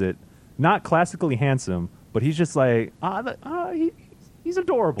what is it? Not classically handsome, but he's just like he's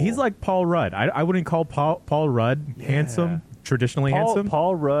adorable. He's like Paul Rudd. I wouldn't call Paul Rudd handsome, traditionally handsome.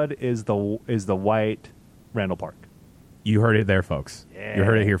 Paul Rudd is the white Randall Park. You heard it there, folks. Yeah. You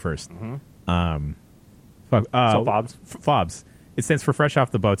heard it here first. So FOBs. FOBs. It stands for Fresh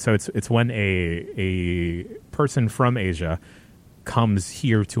Off the Boat. So it's when a person from Asia comes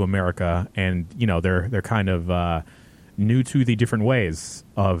here to America, and they're kind of new to the different ways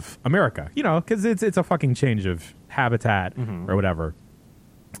of America. Because it's a fucking change of habitat or whatever.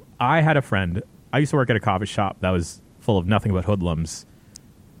 I had a friend. I used to work at a coffee shop that was full of nothing but hoodlums.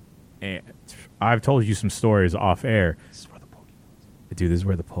 And I've told you some stories off air. This is where the pokey was. Dude,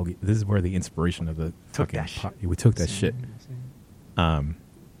 this is where the inspiration of the Took that shit. We took that shit.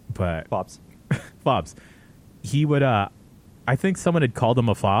 But fobs. He would I think someone had called him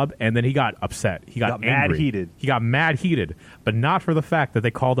a fob, and then he got upset. He got angry. Mad heated. He got mad heated, but not for the fact that they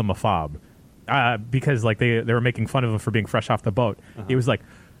called him a fob. Because like they were making fun of him for being fresh off the boat. He was like,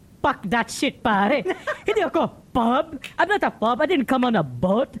 "Fuck that shit, pare. Hindi ako fob. I'm not a fob. I didn't come on a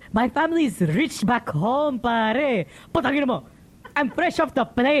boat. My family is rich back home, pare. Putangin mo. I'm fresh off the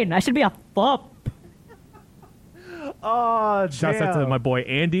plane. I should be a fob." Oh, shouts out to my boy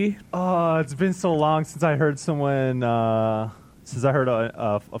Andy. Oh, it's been so long since I heard someone. Since I heard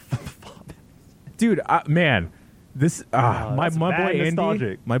a fob. Dude, man. This my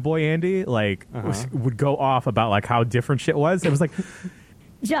boy Andy like would go off about like how different shit was. It was like,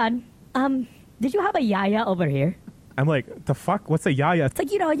 John, did you have a yaya over here? I'm like, the fuck? What's a yaya? It's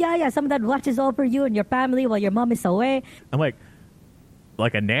like, yaya, someone that watches over you and your family while your mom is away. I'm like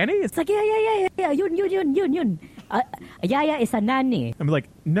a nanny? It's like, yeah. Yun. A yaya is a nanny. I'm like,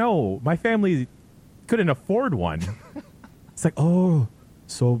 no, my family couldn't afford one. It's like, oh,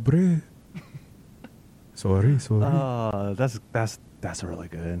 sobre. Sorry. That's really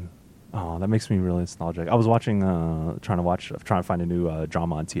good. Oh, that makes me really nostalgic. I was watching, trying to find a new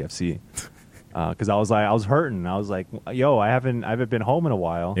drama on TFC, because I was hurting. I was like, yo, I haven't been home in a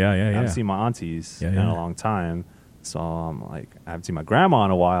while. Yeah. I haven't seen my aunties in a long time. So I'm like, I haven't seen my grandma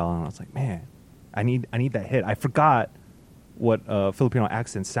in a while, and I was like, man, I need that hit. I forgot what Filipino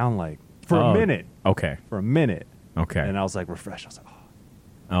accents sound like for a minute. Okay. For a minute. Okay. And I was like refreshed. I was like,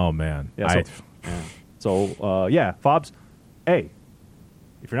 Oh man. yeah. So yeah, Fobs. Hey,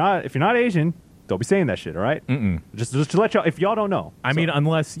 if you're not Asian, don't be saying that shit. All right. Just to let y'all, if y'all don't know. I mean,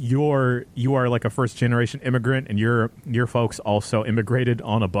 unless you are like a first generation immigrant and your folks also immigrated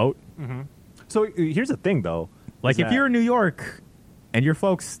on a boat. So here's the thing, though. Like if you're in New York and your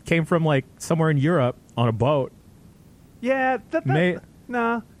folks came from like somewhere in Europe on a boat. Yeah.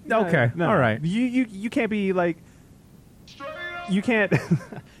 Nah. Okay. No. All right. You can't be like. You can't.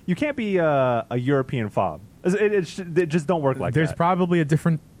 You can't be a European fob. It just don't work like There's that. probably a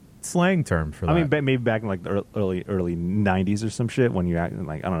different slang term for that. I mean, maybe back in like the early 90s or some shit when you act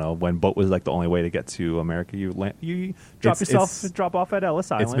like, I don't know, when boat was like the only way to get to America. You drop off at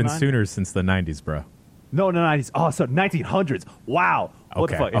Ellis Island. It's been sooner since the 90s, bro. No, 90s. Oh, so 1900s. Wow. What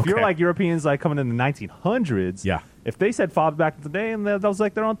the fuck? If you're like Europeans like coming in the 1900s, Yeah. If they said fobs back in the day and that was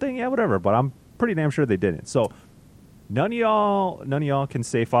like their own thing, yeah, whatever. But I'm pretty damn sure they didn't. So none of y'all can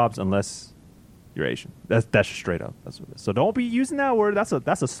say fobs unless you're Asian. That's just straight up. That's what it is. So don't be using that word. That's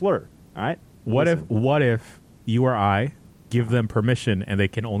a slur. All right. What if you or I give them permission and they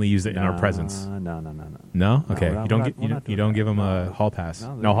can only use it in our presence? No. No? Okay. we're not- You don't we're get not- we're not you doing don't that. give them a No. hall pass.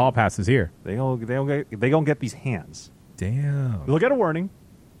 No, No hall pass is here. They gonna get these hands. Damn. They'll get a warning.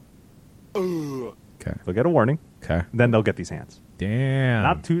 Okay. They'll get a warning. Okay. Then they'll get these hands. Damn.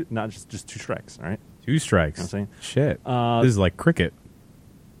 Not just 2 strikes. All right. 2 strikes. You know what I'm Shit. Uh, this is like cricket.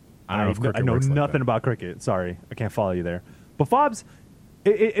 I don't know if cricket I know works like nothing that. about cricket. Sorry, I can't follow you there. But fobs,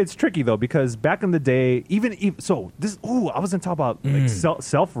 it's tricky though because back in the day, even so, this. Ooh, I was gonna talk about like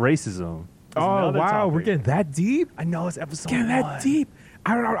self racism. Oh wow, we're getting that deep. I know it's episode Getting 1. that deep.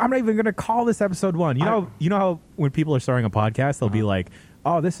 I don't know. I'm not even gonna call this episode 1. You know how when people are starting a podcast, they'll be like,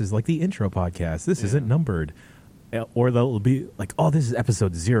 "Oh, this is like the intro podcast. This isn't numbered." Or they'll be like, "Oh, this is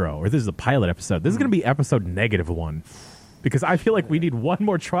episode 0, or this is a pilot episode. This is going to be episode -1," because I feel like we need one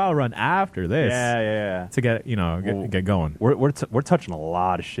more trial run after this. Yeah. To get get going. We're touching a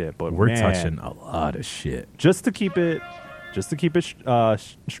lot of shit, but We're man, touching a lot of shit. just to keep it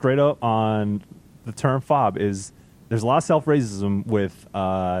straight up on the term fob is there's a lot of self racism with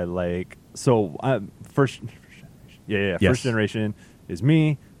first generation. Yes. First generation is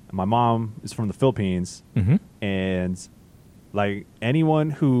me. And my mom is from the Philippines, and like anyone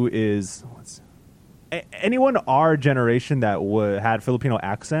who is anyone our generation that had Filipino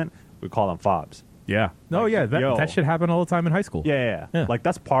accent, we call them fobs. Yeah. No, Like, yeah. yo. That shit happened all the time in high school. Yeah. Yeah. Like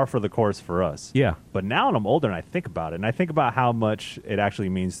that's par for the course for us. Yeah. But now when I'm older and I think about it, and I think about how much it actually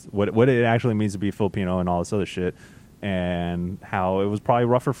means, what it actually means to be Filipino and all this other shit, and how it was probably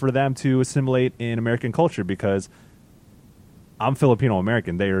rougher for them to assimilate in American culture because I'm Filipino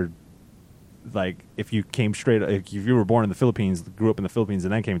American. They're like, if you came if you were born in the Philippines, grew up in the Philippines,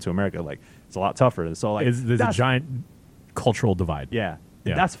 and then came to America, like it's a lot tougher. So like, There's a giant cultural divide. yeah,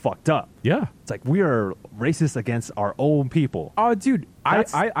 Yeah. that's fucked up. Yeah. It's like we are racist against our own people. Oh, dude,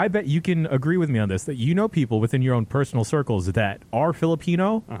 That's- I bet you can agree with me on this, that you know people within your own personal circles that are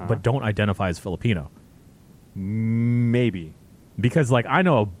Filipino but don't identify as Filipino. Maybe. Because, like, I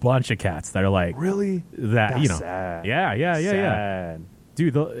know a bunch of cats that are like, Really? that, That's you know. sad. Yeah. Sad.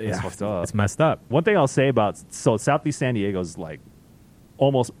 Dude, That's fucked up. it's messed up. One thing I'll say about Southeast San Diego is like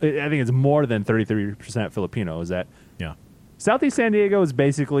almost, I think it's more than 33% Filipino. Is that Yeah. Southeast San Diego is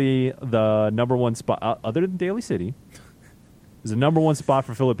basically the number one spot, other than Daly City, is the number one spot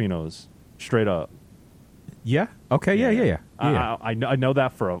for Filipinos, straight up. Yeah? Okay, yeah. I know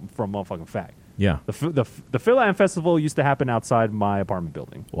that for a motherfucking fact. Yeah. The Philan Festival used to happen outside my apartment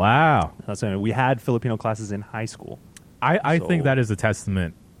building. Wow. That's what I mean. We had Filipino classes in high school. I So- think that is a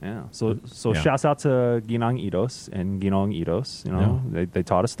testament. Yeah. So Yeah. shouts out to Ginang Idos and Ginong Idos. You know, they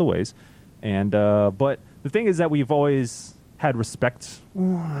taught us the ways. And but the thing is that we've always had respect.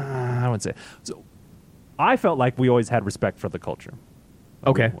 I would say. So I felt like we always had respect for the culture.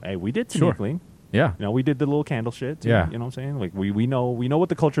 Okay. Hey, we did Sure. Tinikling. Yeah. You know, we did the little candle shit. Too, Yeah. You know what I'm saying? Like we know what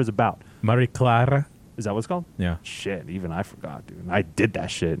the culture is about. Marie Clara. Is that what it's called? Yeah. Shit, even I forgot, dude. I did that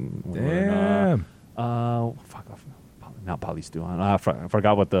shit. Damn. Fuck off. Not Polystu. I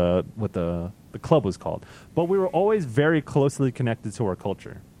forgot what the club was called. But we were always very closely connected to our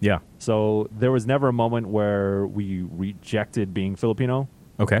culture. Yeah. So there was never a moment where we rejected being Filipino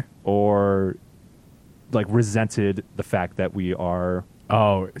Okay. or like resented the fact that we are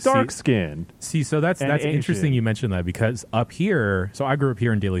Oh, dark skinned. See, so that's And interesting Asian. you mentioned that, because up here, so I grew up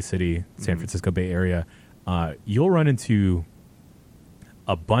here in Daly City, San Francisco Bay Area. You'll run into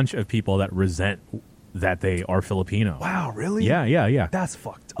a bunch of people that resent that they are Filipino. Wow, really? Yeah. That's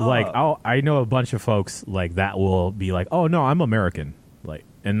fucked up. Like I know a bunch of folks like that will be like, oh no, I'm American, like,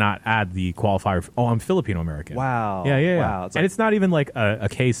 and not add the qualifier. Oh, I'm Filipino American. Wow. Yeah. Wow. And it's not even like a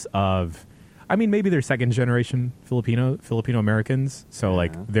case of, I mean, maybe they're second generation Filipino Americans, so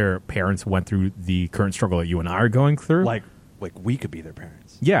like their parents went through the current struggle that you and I are going through. like we could be their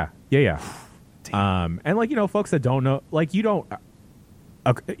parents. Yeah. And like, you know, folks that don't know, like, you don't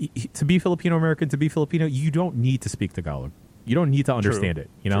to be Filipino American, to be Filipino, you don't need to speak Tagalog. You don't need to understand it,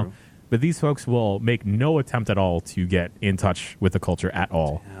 you know? True. But these folks will make no attempt at all to get in touch with the culture at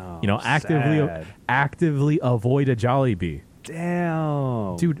all. Damn, you know, sad. actively avoid a Jollibee.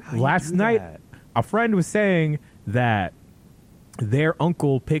 Damn. Dude, How you last do night that? a friend was saying that their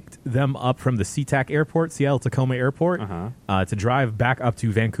uncle picked them up from the SeaTac airport, Seattle-Tacoma Airport, to drive back up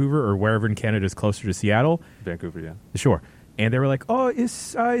to Vancouver or wherever in Canada is closer to Seattle. Vancouver, yeah. Sure. And they were like, "Oh,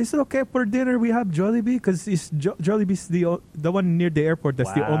 is it okay for dinner? We have Jollibee because Jollibee's the one near the airport.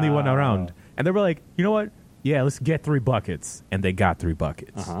 That's the only one Wow. around." And they were like, "You know what? Yeah, let's get 3 buckets." And they got 3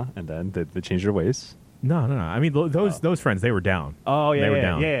 buckets. And then they changed their ways. No. I mean, those friends, they were down. Oh yeah, They were yeah,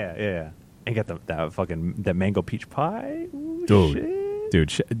 down. yeah. And get that mango peach pie. Ooh,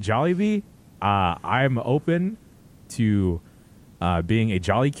 Dude, shit. Jollibee. I'm open to being a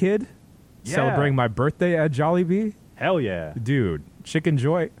jolly kid, Yeah. celebrating my birthday at Jollibee. Hell yeah. Dude, Chicken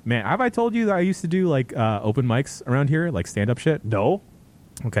Joy. Man, have I told you that I used to do like open mics around here, like stand up shit? No.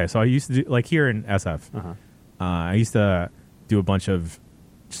 Okay, so I used to do like here in SF. I used to do a bunch of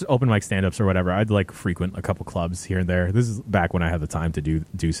just open mic stand ups or whatever. I'd like frequent a couple clubs here and there. This is back when I had the time to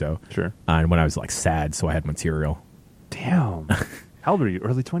do so. Sure. And when I was like sad, so I had material. Damn. How old are you?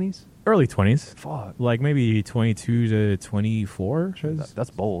 Early 20s? Early 20s. Fuck. Like maybe 22 to 24.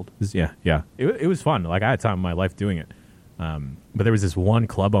 That's bold. Yeah. It was fun. Like I had time in my life doing it. But there was this one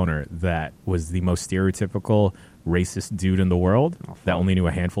club owner that was the most stereotypical racist dude in the world that only knew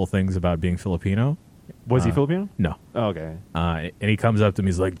a handful of things about being Filipino. Was he Filipino? No. Oh, okay. And he comes up to me,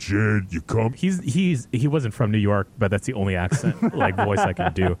 he's like, Jed, you come. he wasn't from New York, but that's the only accent like voice I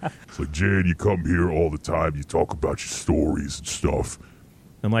can do. It's like, Jed, you come here all the time. You talk about your stories and stuff.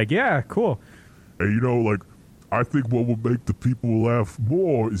 I'm like, yeah, cool. And, you know, like, I think what will make the people laugh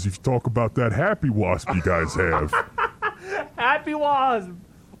more is if you talk about that happy wasp you guys have. Happy Wasp.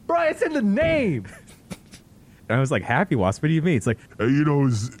 Bro, it's in the name. And I was like, Happy Wasp? What do you mean? It's like, And, you know,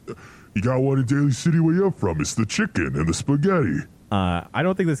 you got one in Daly City where you're from. It's the chicken and the spaghetti. I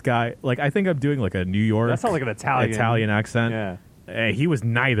don't think this guy, like, I think I'm doing like a New York. That sounds like an Italian. accent. Yeah. He was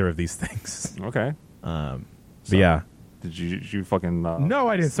neither of these things. Okay. But yeah. Did you fucking... No,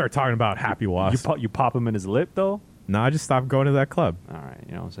 I didn't start talking about Happy Wasp. You pop him in his lip, though? No, I just stopped going to that club. All right,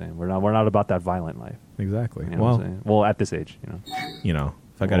 you know what I'm saying? We're not about that violent life. Exactly. You know what I'm saying? Well, at this age, you know.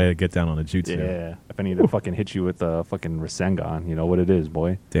 If I gotta get down on the jutsu. Yeah. If I need to fucking hit you with a fucking Rasengan, you know what it is,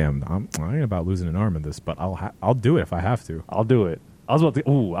 boy. Damn, I ain't about losing an arm in this, but I'll do it if I have to. I'll do it. I was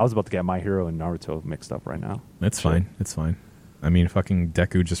about to get My Hero and Naruto mixed up right now. It's fine. It's fine. I mean, fucking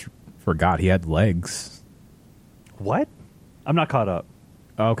Deku just forgot he had legs. What? I'm not caught up.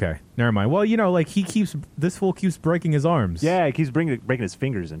 Okay, never mind. Well, you know, like this fool keeps breaking his arms. Yeah, he keeps breaking his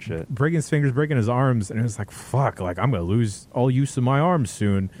fingers and shit. Breaking his fingers, breaking his arms, and it's like, fuck, like I'm gonna lose all use of my arms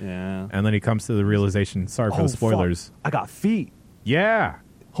soon. Yeah. And then he comes to the realization, sorry for the spoilers. Fuck. I got feet. Yeah.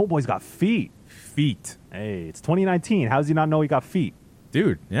 Homeboy's got feet. Feet. Hey, it's 2019. How does he not know he got feet?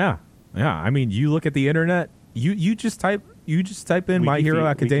 Dude, yeah. Yeah. I mean, you look at the internet, you just type in My Hero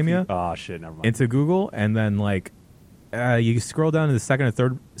Academia Oh shit, never mind. into Google, and then like you scroll down to the second or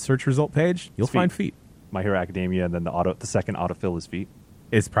third search result page, you'll It's find feet. My Hero Academia, and then the second autofill is feet.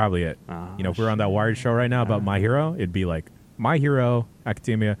 It's probably it. You know, if we're on that Wired show right now about My Hero, it'd be like My Hero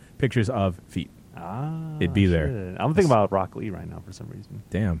Academia, pictures of feet. It'd be there. Shit. I'm thinking about Rock Lee right now for some reason.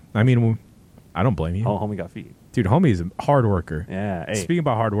 Damn. I mean, I don't blame you. Oh, homie got feet. Dude, homie's a hard worker. Yeah. Hey, Speaking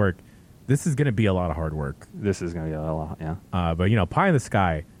about hard work, this is going to be a lot of hard work. this is gonna be a lot. Yeah. But, you know, Pie in the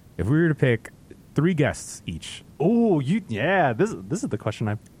Sky, if we were to pick 3 guests each. Oh, yeah. This is the question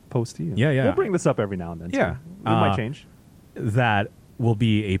I pose to you. Yeah. We'll bring this up every now and then. Yeah. Too. It might change. That will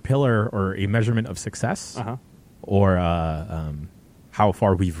be a pillar or a measurement of success Uh huh. or how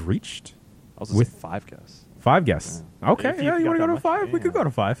far we've reached. I was With- with 5 guests. 5 guests. Yeah. Okay. If you Yeah, you got want to go that to much? 5? We Yeah. could go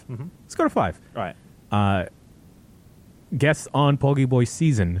to 5. Let's go to 5. All right. Guests on Pogi Boy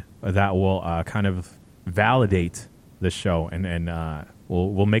season that will kind of validate the show and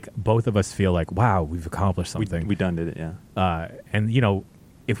will make both of us feel like, wow, we've accomplished something. We done did it. Yeah. And, you know,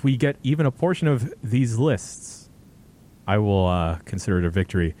 if we get even a portion of these lists, I will consider it a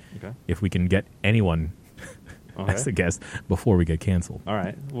victory. Okay. If we can get anyone as a guest before we get canceled. All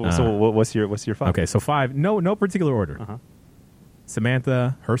right. Well, so what's your 5? Okay, so 5. No particular order.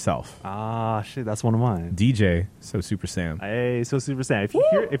 Samantha herself. Ah, shit, that's one of mine. DJ, So Super Sam. Hey, So Super Sam. If you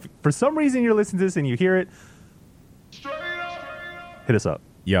hear, if for some reason you're listening to this and you hear it, hit us up.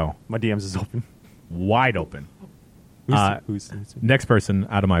 Yo, My DMs is open. wide open. Who's Next person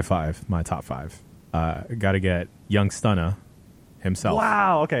out of my 5, my top 5. Got to get Young Stunna himself.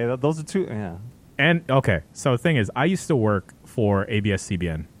 Wow. Okay, those are 2. Yeah. And okay, so the thing is, I used to work for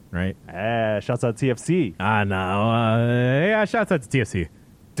ABS-CBN, right? Shouts out TFC, Yeah, shouts out to TFC.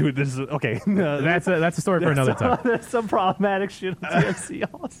 dude. This is okay. That's a story for another time. There's some problematic shit on TFC.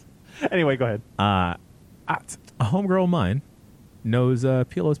 Also. Anyway, go ahead. A homegirl of mine knows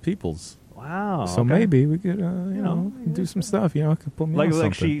Pilo's Peoples. Wow. So okay. maybe we could, do some stuff. You know, could put me on like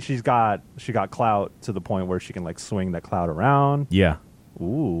something. she got clout to the point where she can like swing that clout around. Yeah,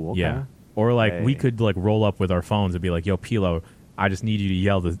 Ooh. Okay. yeah. Or like we Hey. could like roll up with our phones and be like, "Yo, Pilo, I just need you to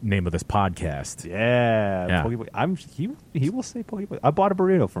yell the name of this podcast." Yeah. Yeah. Pokeboy. He will say Pokeboy. I bought a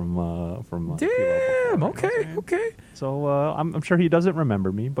burrito from Kilo Damn. before, Okay. Okay. So I'm sure he doesn't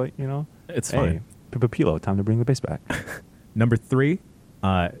remember me, but you know, It's hey, fine. Pilo, time to bring the bass back. Number 3,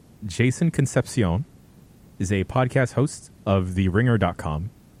 Jason Concepcion is a podcast host of TheRinger.com.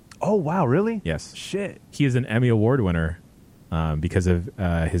 Oh wow, really? Yes. Shit. He is an Emmy Award winner because of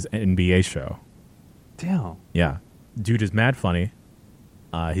his NBA show. Damn. Yeah. Dude is mad funny.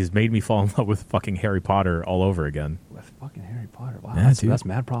 He's made me fall in love with fucking Harry Potter all over again. With fucking Harry Potter. Wow. Yeah, dude. That's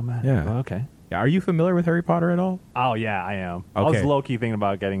mad problematic. Yeah. Oh, okay. Yeah, are you familiar with Harry Potter at all? Oh yeah, I am. I was Okay. low key thinking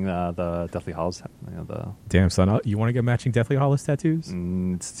about getting the Deathly Hallows. Damn, son. You want to get matching Deathly Hallows tattoos?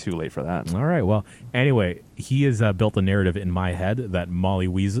 It's too late for that. All right. Well, anyway, he has built a narrative in my head that Molly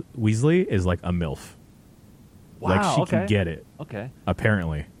Weasley is like a MILF. Like she can get it, Okay.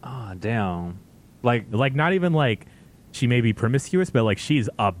 apparently. Ah, damn. Like, Like not even like she may be promiscuous, but like she's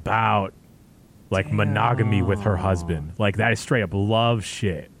about like monogamy with her husband. Like that is straight up love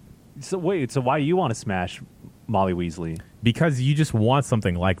shit. so wait, so why do you want to smash Molly Weasley? Because you just want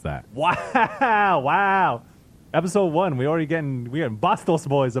something like that. Wow, wow. Episode 1, we getting Bastos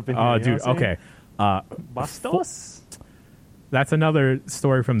boys up in here. Oh, you know dude. what I'm saying? Okay. Bastos? That's another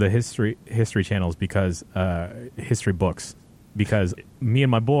story from the history channels because history books. Because me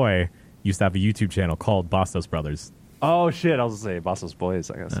and my boy used to have a YouTube channel called Bastos Brothers. Oh shit, I was gonna say Bastos boys,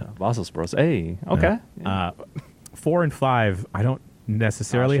 I guess. Bastos bros. Hey, okay. 4 and 5, I don't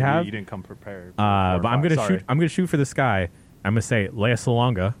necessarily Gosh, have. You didn't come prepared. But I'm gonna shoot. I'm gonna shoot for the sky. I'm gonna say Leia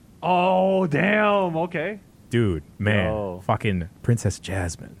Salonga, Oh damn. Okay. dude, man, Yo. fucking Princess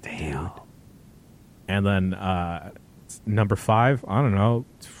Jasmine, Damn. dude. And then number 5, I don't know,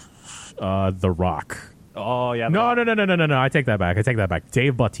 The Rock. Oh yeah. No. I take that back.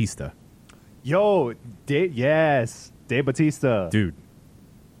 Dave Bautista, Yo, yes, Dave Bautista. dude.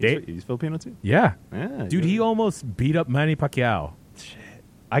 He's Filipino too. Yeah, Yeah, dude. He almost beat up Manny Pacquiao.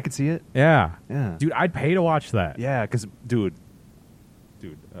 I could see it. Yeah, Yeah. dude. I'd pay to watch that. Yeah, because dude,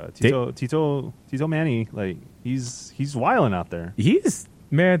 Tito Manny, like he's wilding out there.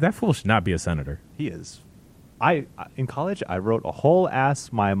 That fool should not be a senator. He is. I in college I wrote a whole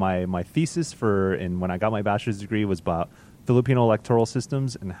my thesis when I got my bachelor's degree was about Filipino electoral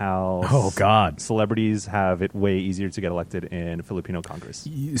systems and how Oh, God. celebrities have it way easier to get elected in Filipino Congress.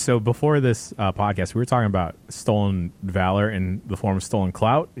 So before this podcast, we were talking about stolen valor in the form of stolen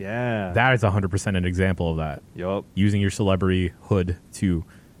clout. Yeah. That is 100% an example of that. Yup. Using your celebrity hood to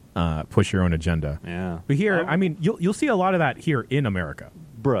push your own agenda. Yeah. But here, I mean, you'll see a lot of that here in America.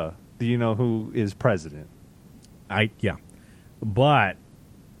 Bruh, do you know who is president? Yeah. But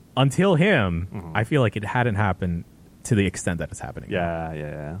until him, I feel like it hadn't happened to the extent that it's happening. now,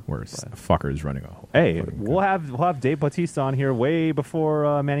 Yeah. Where fucker is running a whole. Hey, fucking we'll have Dave Bautista on here way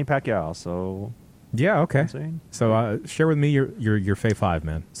before Manny Pacquiao. So, Yeah. Okay. I'm saying. So share with me your Fave 5,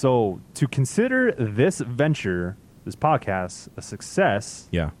 man. So to consider this venture, this podcast, a success,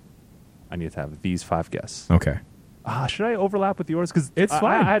 Yeah. I need to have these 5 guests. Okay. Should I overlap with yours? Because It's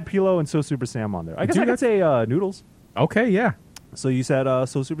fine. I had Pilo and So Super Sam on there. I guess Dude, I could say Noodles. Okay. Yeah. So you said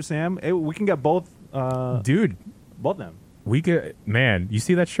So Super Sam. Hey, we can get both Dude, of them. we could, man, you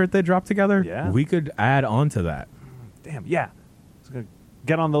see that shirt they dropped together? Yeah. We could add on to that. Damn, yeah. Just gonna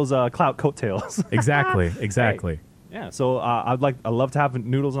get on those clout coattails. Exactly. Yeah. So I'd love to have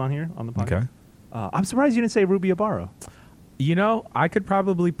Noodles on here on the podcast. Okay. I'm surprised you didn't say Ruby Ibarra. You know, I could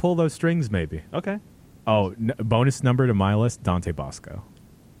probably pull those strings maybe. Okay. Oh, bonus number to my list, Dante Bosco.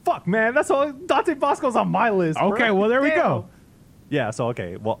 Fuck, man. That's all. Dante Bosco's on my list. bro. Okay, well, there we Damn. go. Yeah. So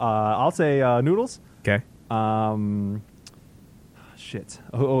okay. Well, I'll say Noodles. Okay. Shit.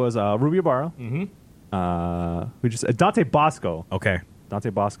 It was Ruby Ibarra. Mm-hmm. We just Dante Bosco. Okay. Dante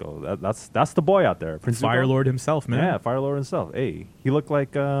Bosco. That's the boy out there. Prince Fire Zuko. Lord himself, man. Yeah, Fire Lord himself. Hey, he looked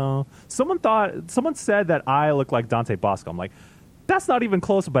like someone said that I look like Dante Bosco. I'm like, that's not even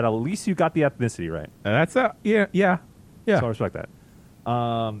close, but at least you got the ethnicity right. That's yeah. So I respect that.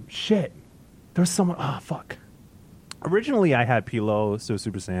 Shit. There's someone. Oh, fuck. Originally, I had Pilo, So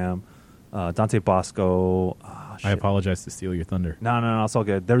Super Sam, Dante Bosco. Shit. I apologize to steal your thunder. No, it's all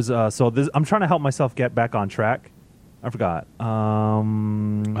good. There's I'm trying to help myself get back on track. I forgot. This is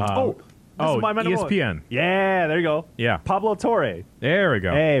my number one. ESPN. Yeah, there you go. Yeah. Pablo Torre. There we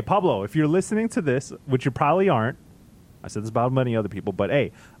go. Hey, Pablo, if you're listening to this, which you probably aren't, I said this about many other people, but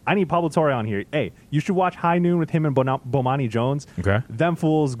hey, I need Pablo Torre on here. Hey, you should watch High Noon with him and Bomani Jones. Okay. Them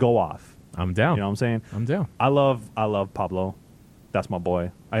fools go off. I'm down. You know what I'm saying? I'm down. I love Pablo. That's my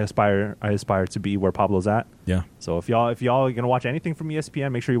boy. I aspire to be where Pablo's at. Yeah. So if y'all are gonna watch anything from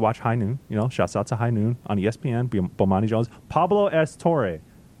ESPN, make sure you watch High Noon. You know, shouts out to High Noon on ESPN. Bomani Jones, Pablo S. Torre.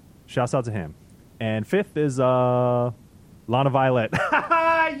 Shouts out to him. And fifth is Lana Violet.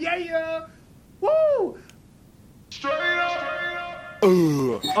 Yeah. Woo! Straight up.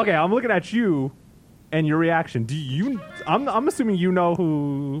 Okay, I'm looking at you and your reaction. Do you? I'm assuming you know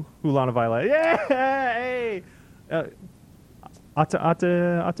who Lana Violet. Yeah. Hey.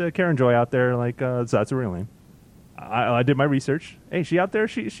 Ata Karen Joy out there, like that's a real name. I did my research. Hey, she out there.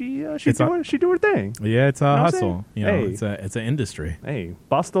 She do her thing. Yeah, it's a what I'm hustle. saying? You know, Hey. it's an industry. Hey,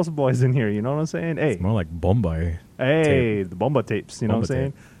 boss those boys in here. You know what I'm saying? Hey, It's more like Bombay. hey, the Bomba tapes. You know what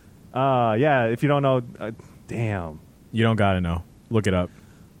I'm Bomba saying? Yeah. If you don't know, damn. You don't gotta know. Look it up.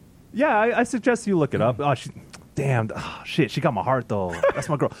 Yeah, I suggest you look it up. Oh, damn. Oh, shit, she got my heart, though. That's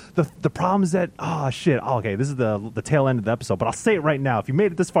my girl. The problem is that, shit. Oh, okay, this is the tail end of the episode, but I'll say it right now. If you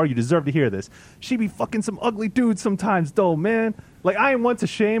made it this far, you deserve to hear this. She be fucking some ugly dudes sometimes, though, man. Like, I ain't one to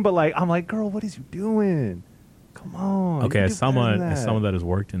shame, but, like, I'm like, girl, what is you doing? Come on. Okay, you as can do better than someone that has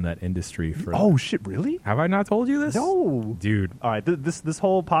worked in that industry for. Oh, shit, really? Have I not told you this? No. Dude. All right, this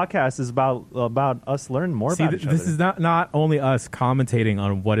whole podcast is about us learning more See, about each this other. is not only us commentating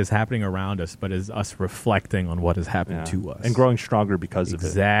on what is happening around us, but is us reflecting on what has happened to us. And growing stronger because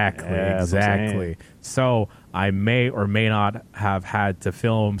Exactly, of it. Yeah, that's what I'm saying. exactly. So I may or may not have had to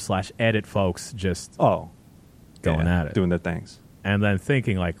film / edit folks just Oh. going Yeah, at it. Doing their things. And then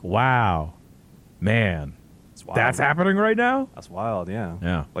thinking like, wow, man, It's wild. that's happening right now? That's wild, yeah.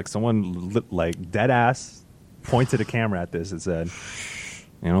 Yeah. Like someone like dead ass pointed a camera at this and said,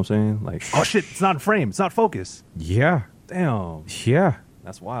 you know what I'm saying? Like, oh shit, it's not in frame, it's not focus. Yeah. Damn, Yeah.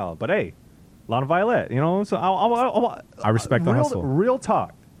 that's wild. But hey, Lana Violet, you know. So I respect the hustle. Real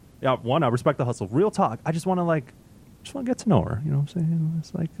talk. Yeah, one, I respect the hustle. Real talk. I just want to get to know her. You know what I'm saying?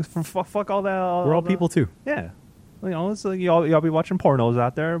 It's like fuck all that. We're all people too. Yeah. You know, it's like y'all be watching pornos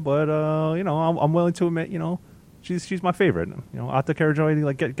out there, but you know, I'm willing to admit, you know, she's my favorite. You know, Ata Karajoy,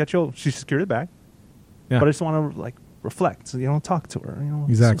 like get your, she secured it back. Yeah. But I just want to like reflect, so, you know, talk to her. You know,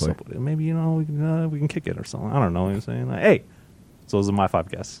 Exactly. what's up with it. Maybe, you know, we can kick it or something. I don't know what I'm saying. Like, hey, so those are my 5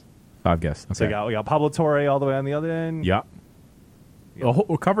 guests. 5 guests. So Okay. we got Pablo Torre all the way on the other end. Yeah.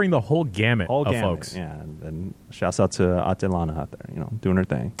 We're covering the whole gamut Whole of gamut. folks. Yeah, and shouts out to Atilana out there, you know, doing her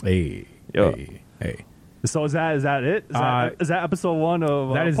thing. Hey. Yo. Hey. So is that it? Is that episode 1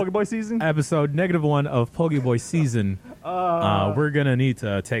 of that is Pokeboy season? Episode -1 of Pokeboy season. We're gonna need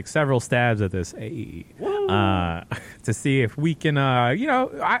to take several stabs at this, to see if we can. You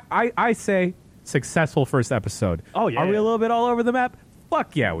know, I say successful first episode. Oh, yeah. Are we a little bit all over the map?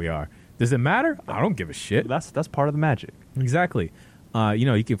 Fuck yeah, we are. Does it matter? I don't give a shit. That's part of the magic. Exactly. You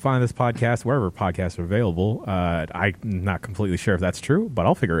know, you can find this podcast wherever podcasts are available. I'm not completely sure if that's true, but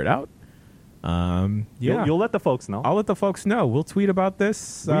I'll figure it out. Yeah. You'll let the folks know. I'll let the folks know. We'll tweet about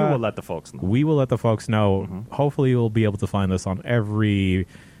this. We will let the folks know. We will let the folks know. Hopefully, you'll be able to find this on every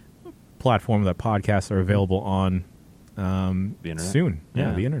platform that podcasts are available on The internet? soon. Yeah,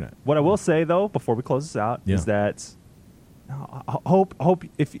 Yeah. the internet. What I will say though, before we close this out, Yeah. is that I hope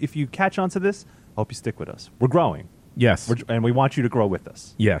if you catch on to this, I hope you stick with us. We're growing, Yes. and we want you to grow with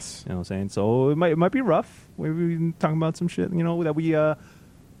us. Yes. You know what I'm saying? So it might be rough. We've been talking about some shit, you know, that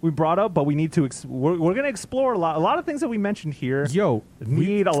we brought up, but we need to. We're going to explore a lot of things that we mentioned here. Yo,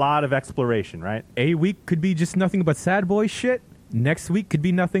 need a lot of exploration, right? a week could be just nothing but sad boy shit. Next week could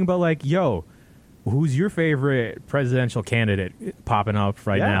be nothing but like, yo, who's your favorite presidential candidate popping up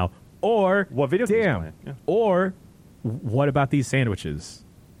right Yeah. now? Or What video games damn. playing? Yeah. Or what about these sandwiches?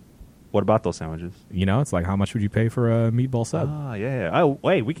 What about those sandwiches? You know, it's like how much would you pay for a meatball sub? Ah, yeah. Oh,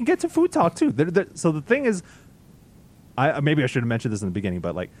 wait, we can get to food talk too. So the thing is, maybe I should have mentioned this in the beginning,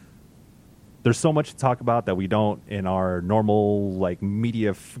 but like, there's so much to talk about that we don't in our normal like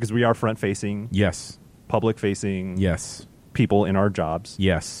media because we are front facing. Yes. public-facing Yes. people in our jobs.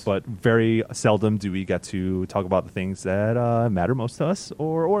 Yes. But very seldom do we get to talk about the things that matter most to us,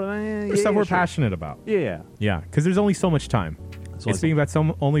 or stuff we're sure. passionate about. Yeah. Yeah, because there's only so much time. only Speaking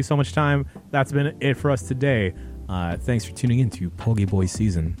about only so much time, that's been it for us today. Thanks for tuning in to Pogi Boy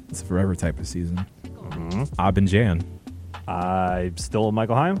season. It's a forever type of season. I've been Jan. I'm still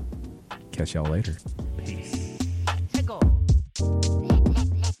Michael Heim. Catch y'all later.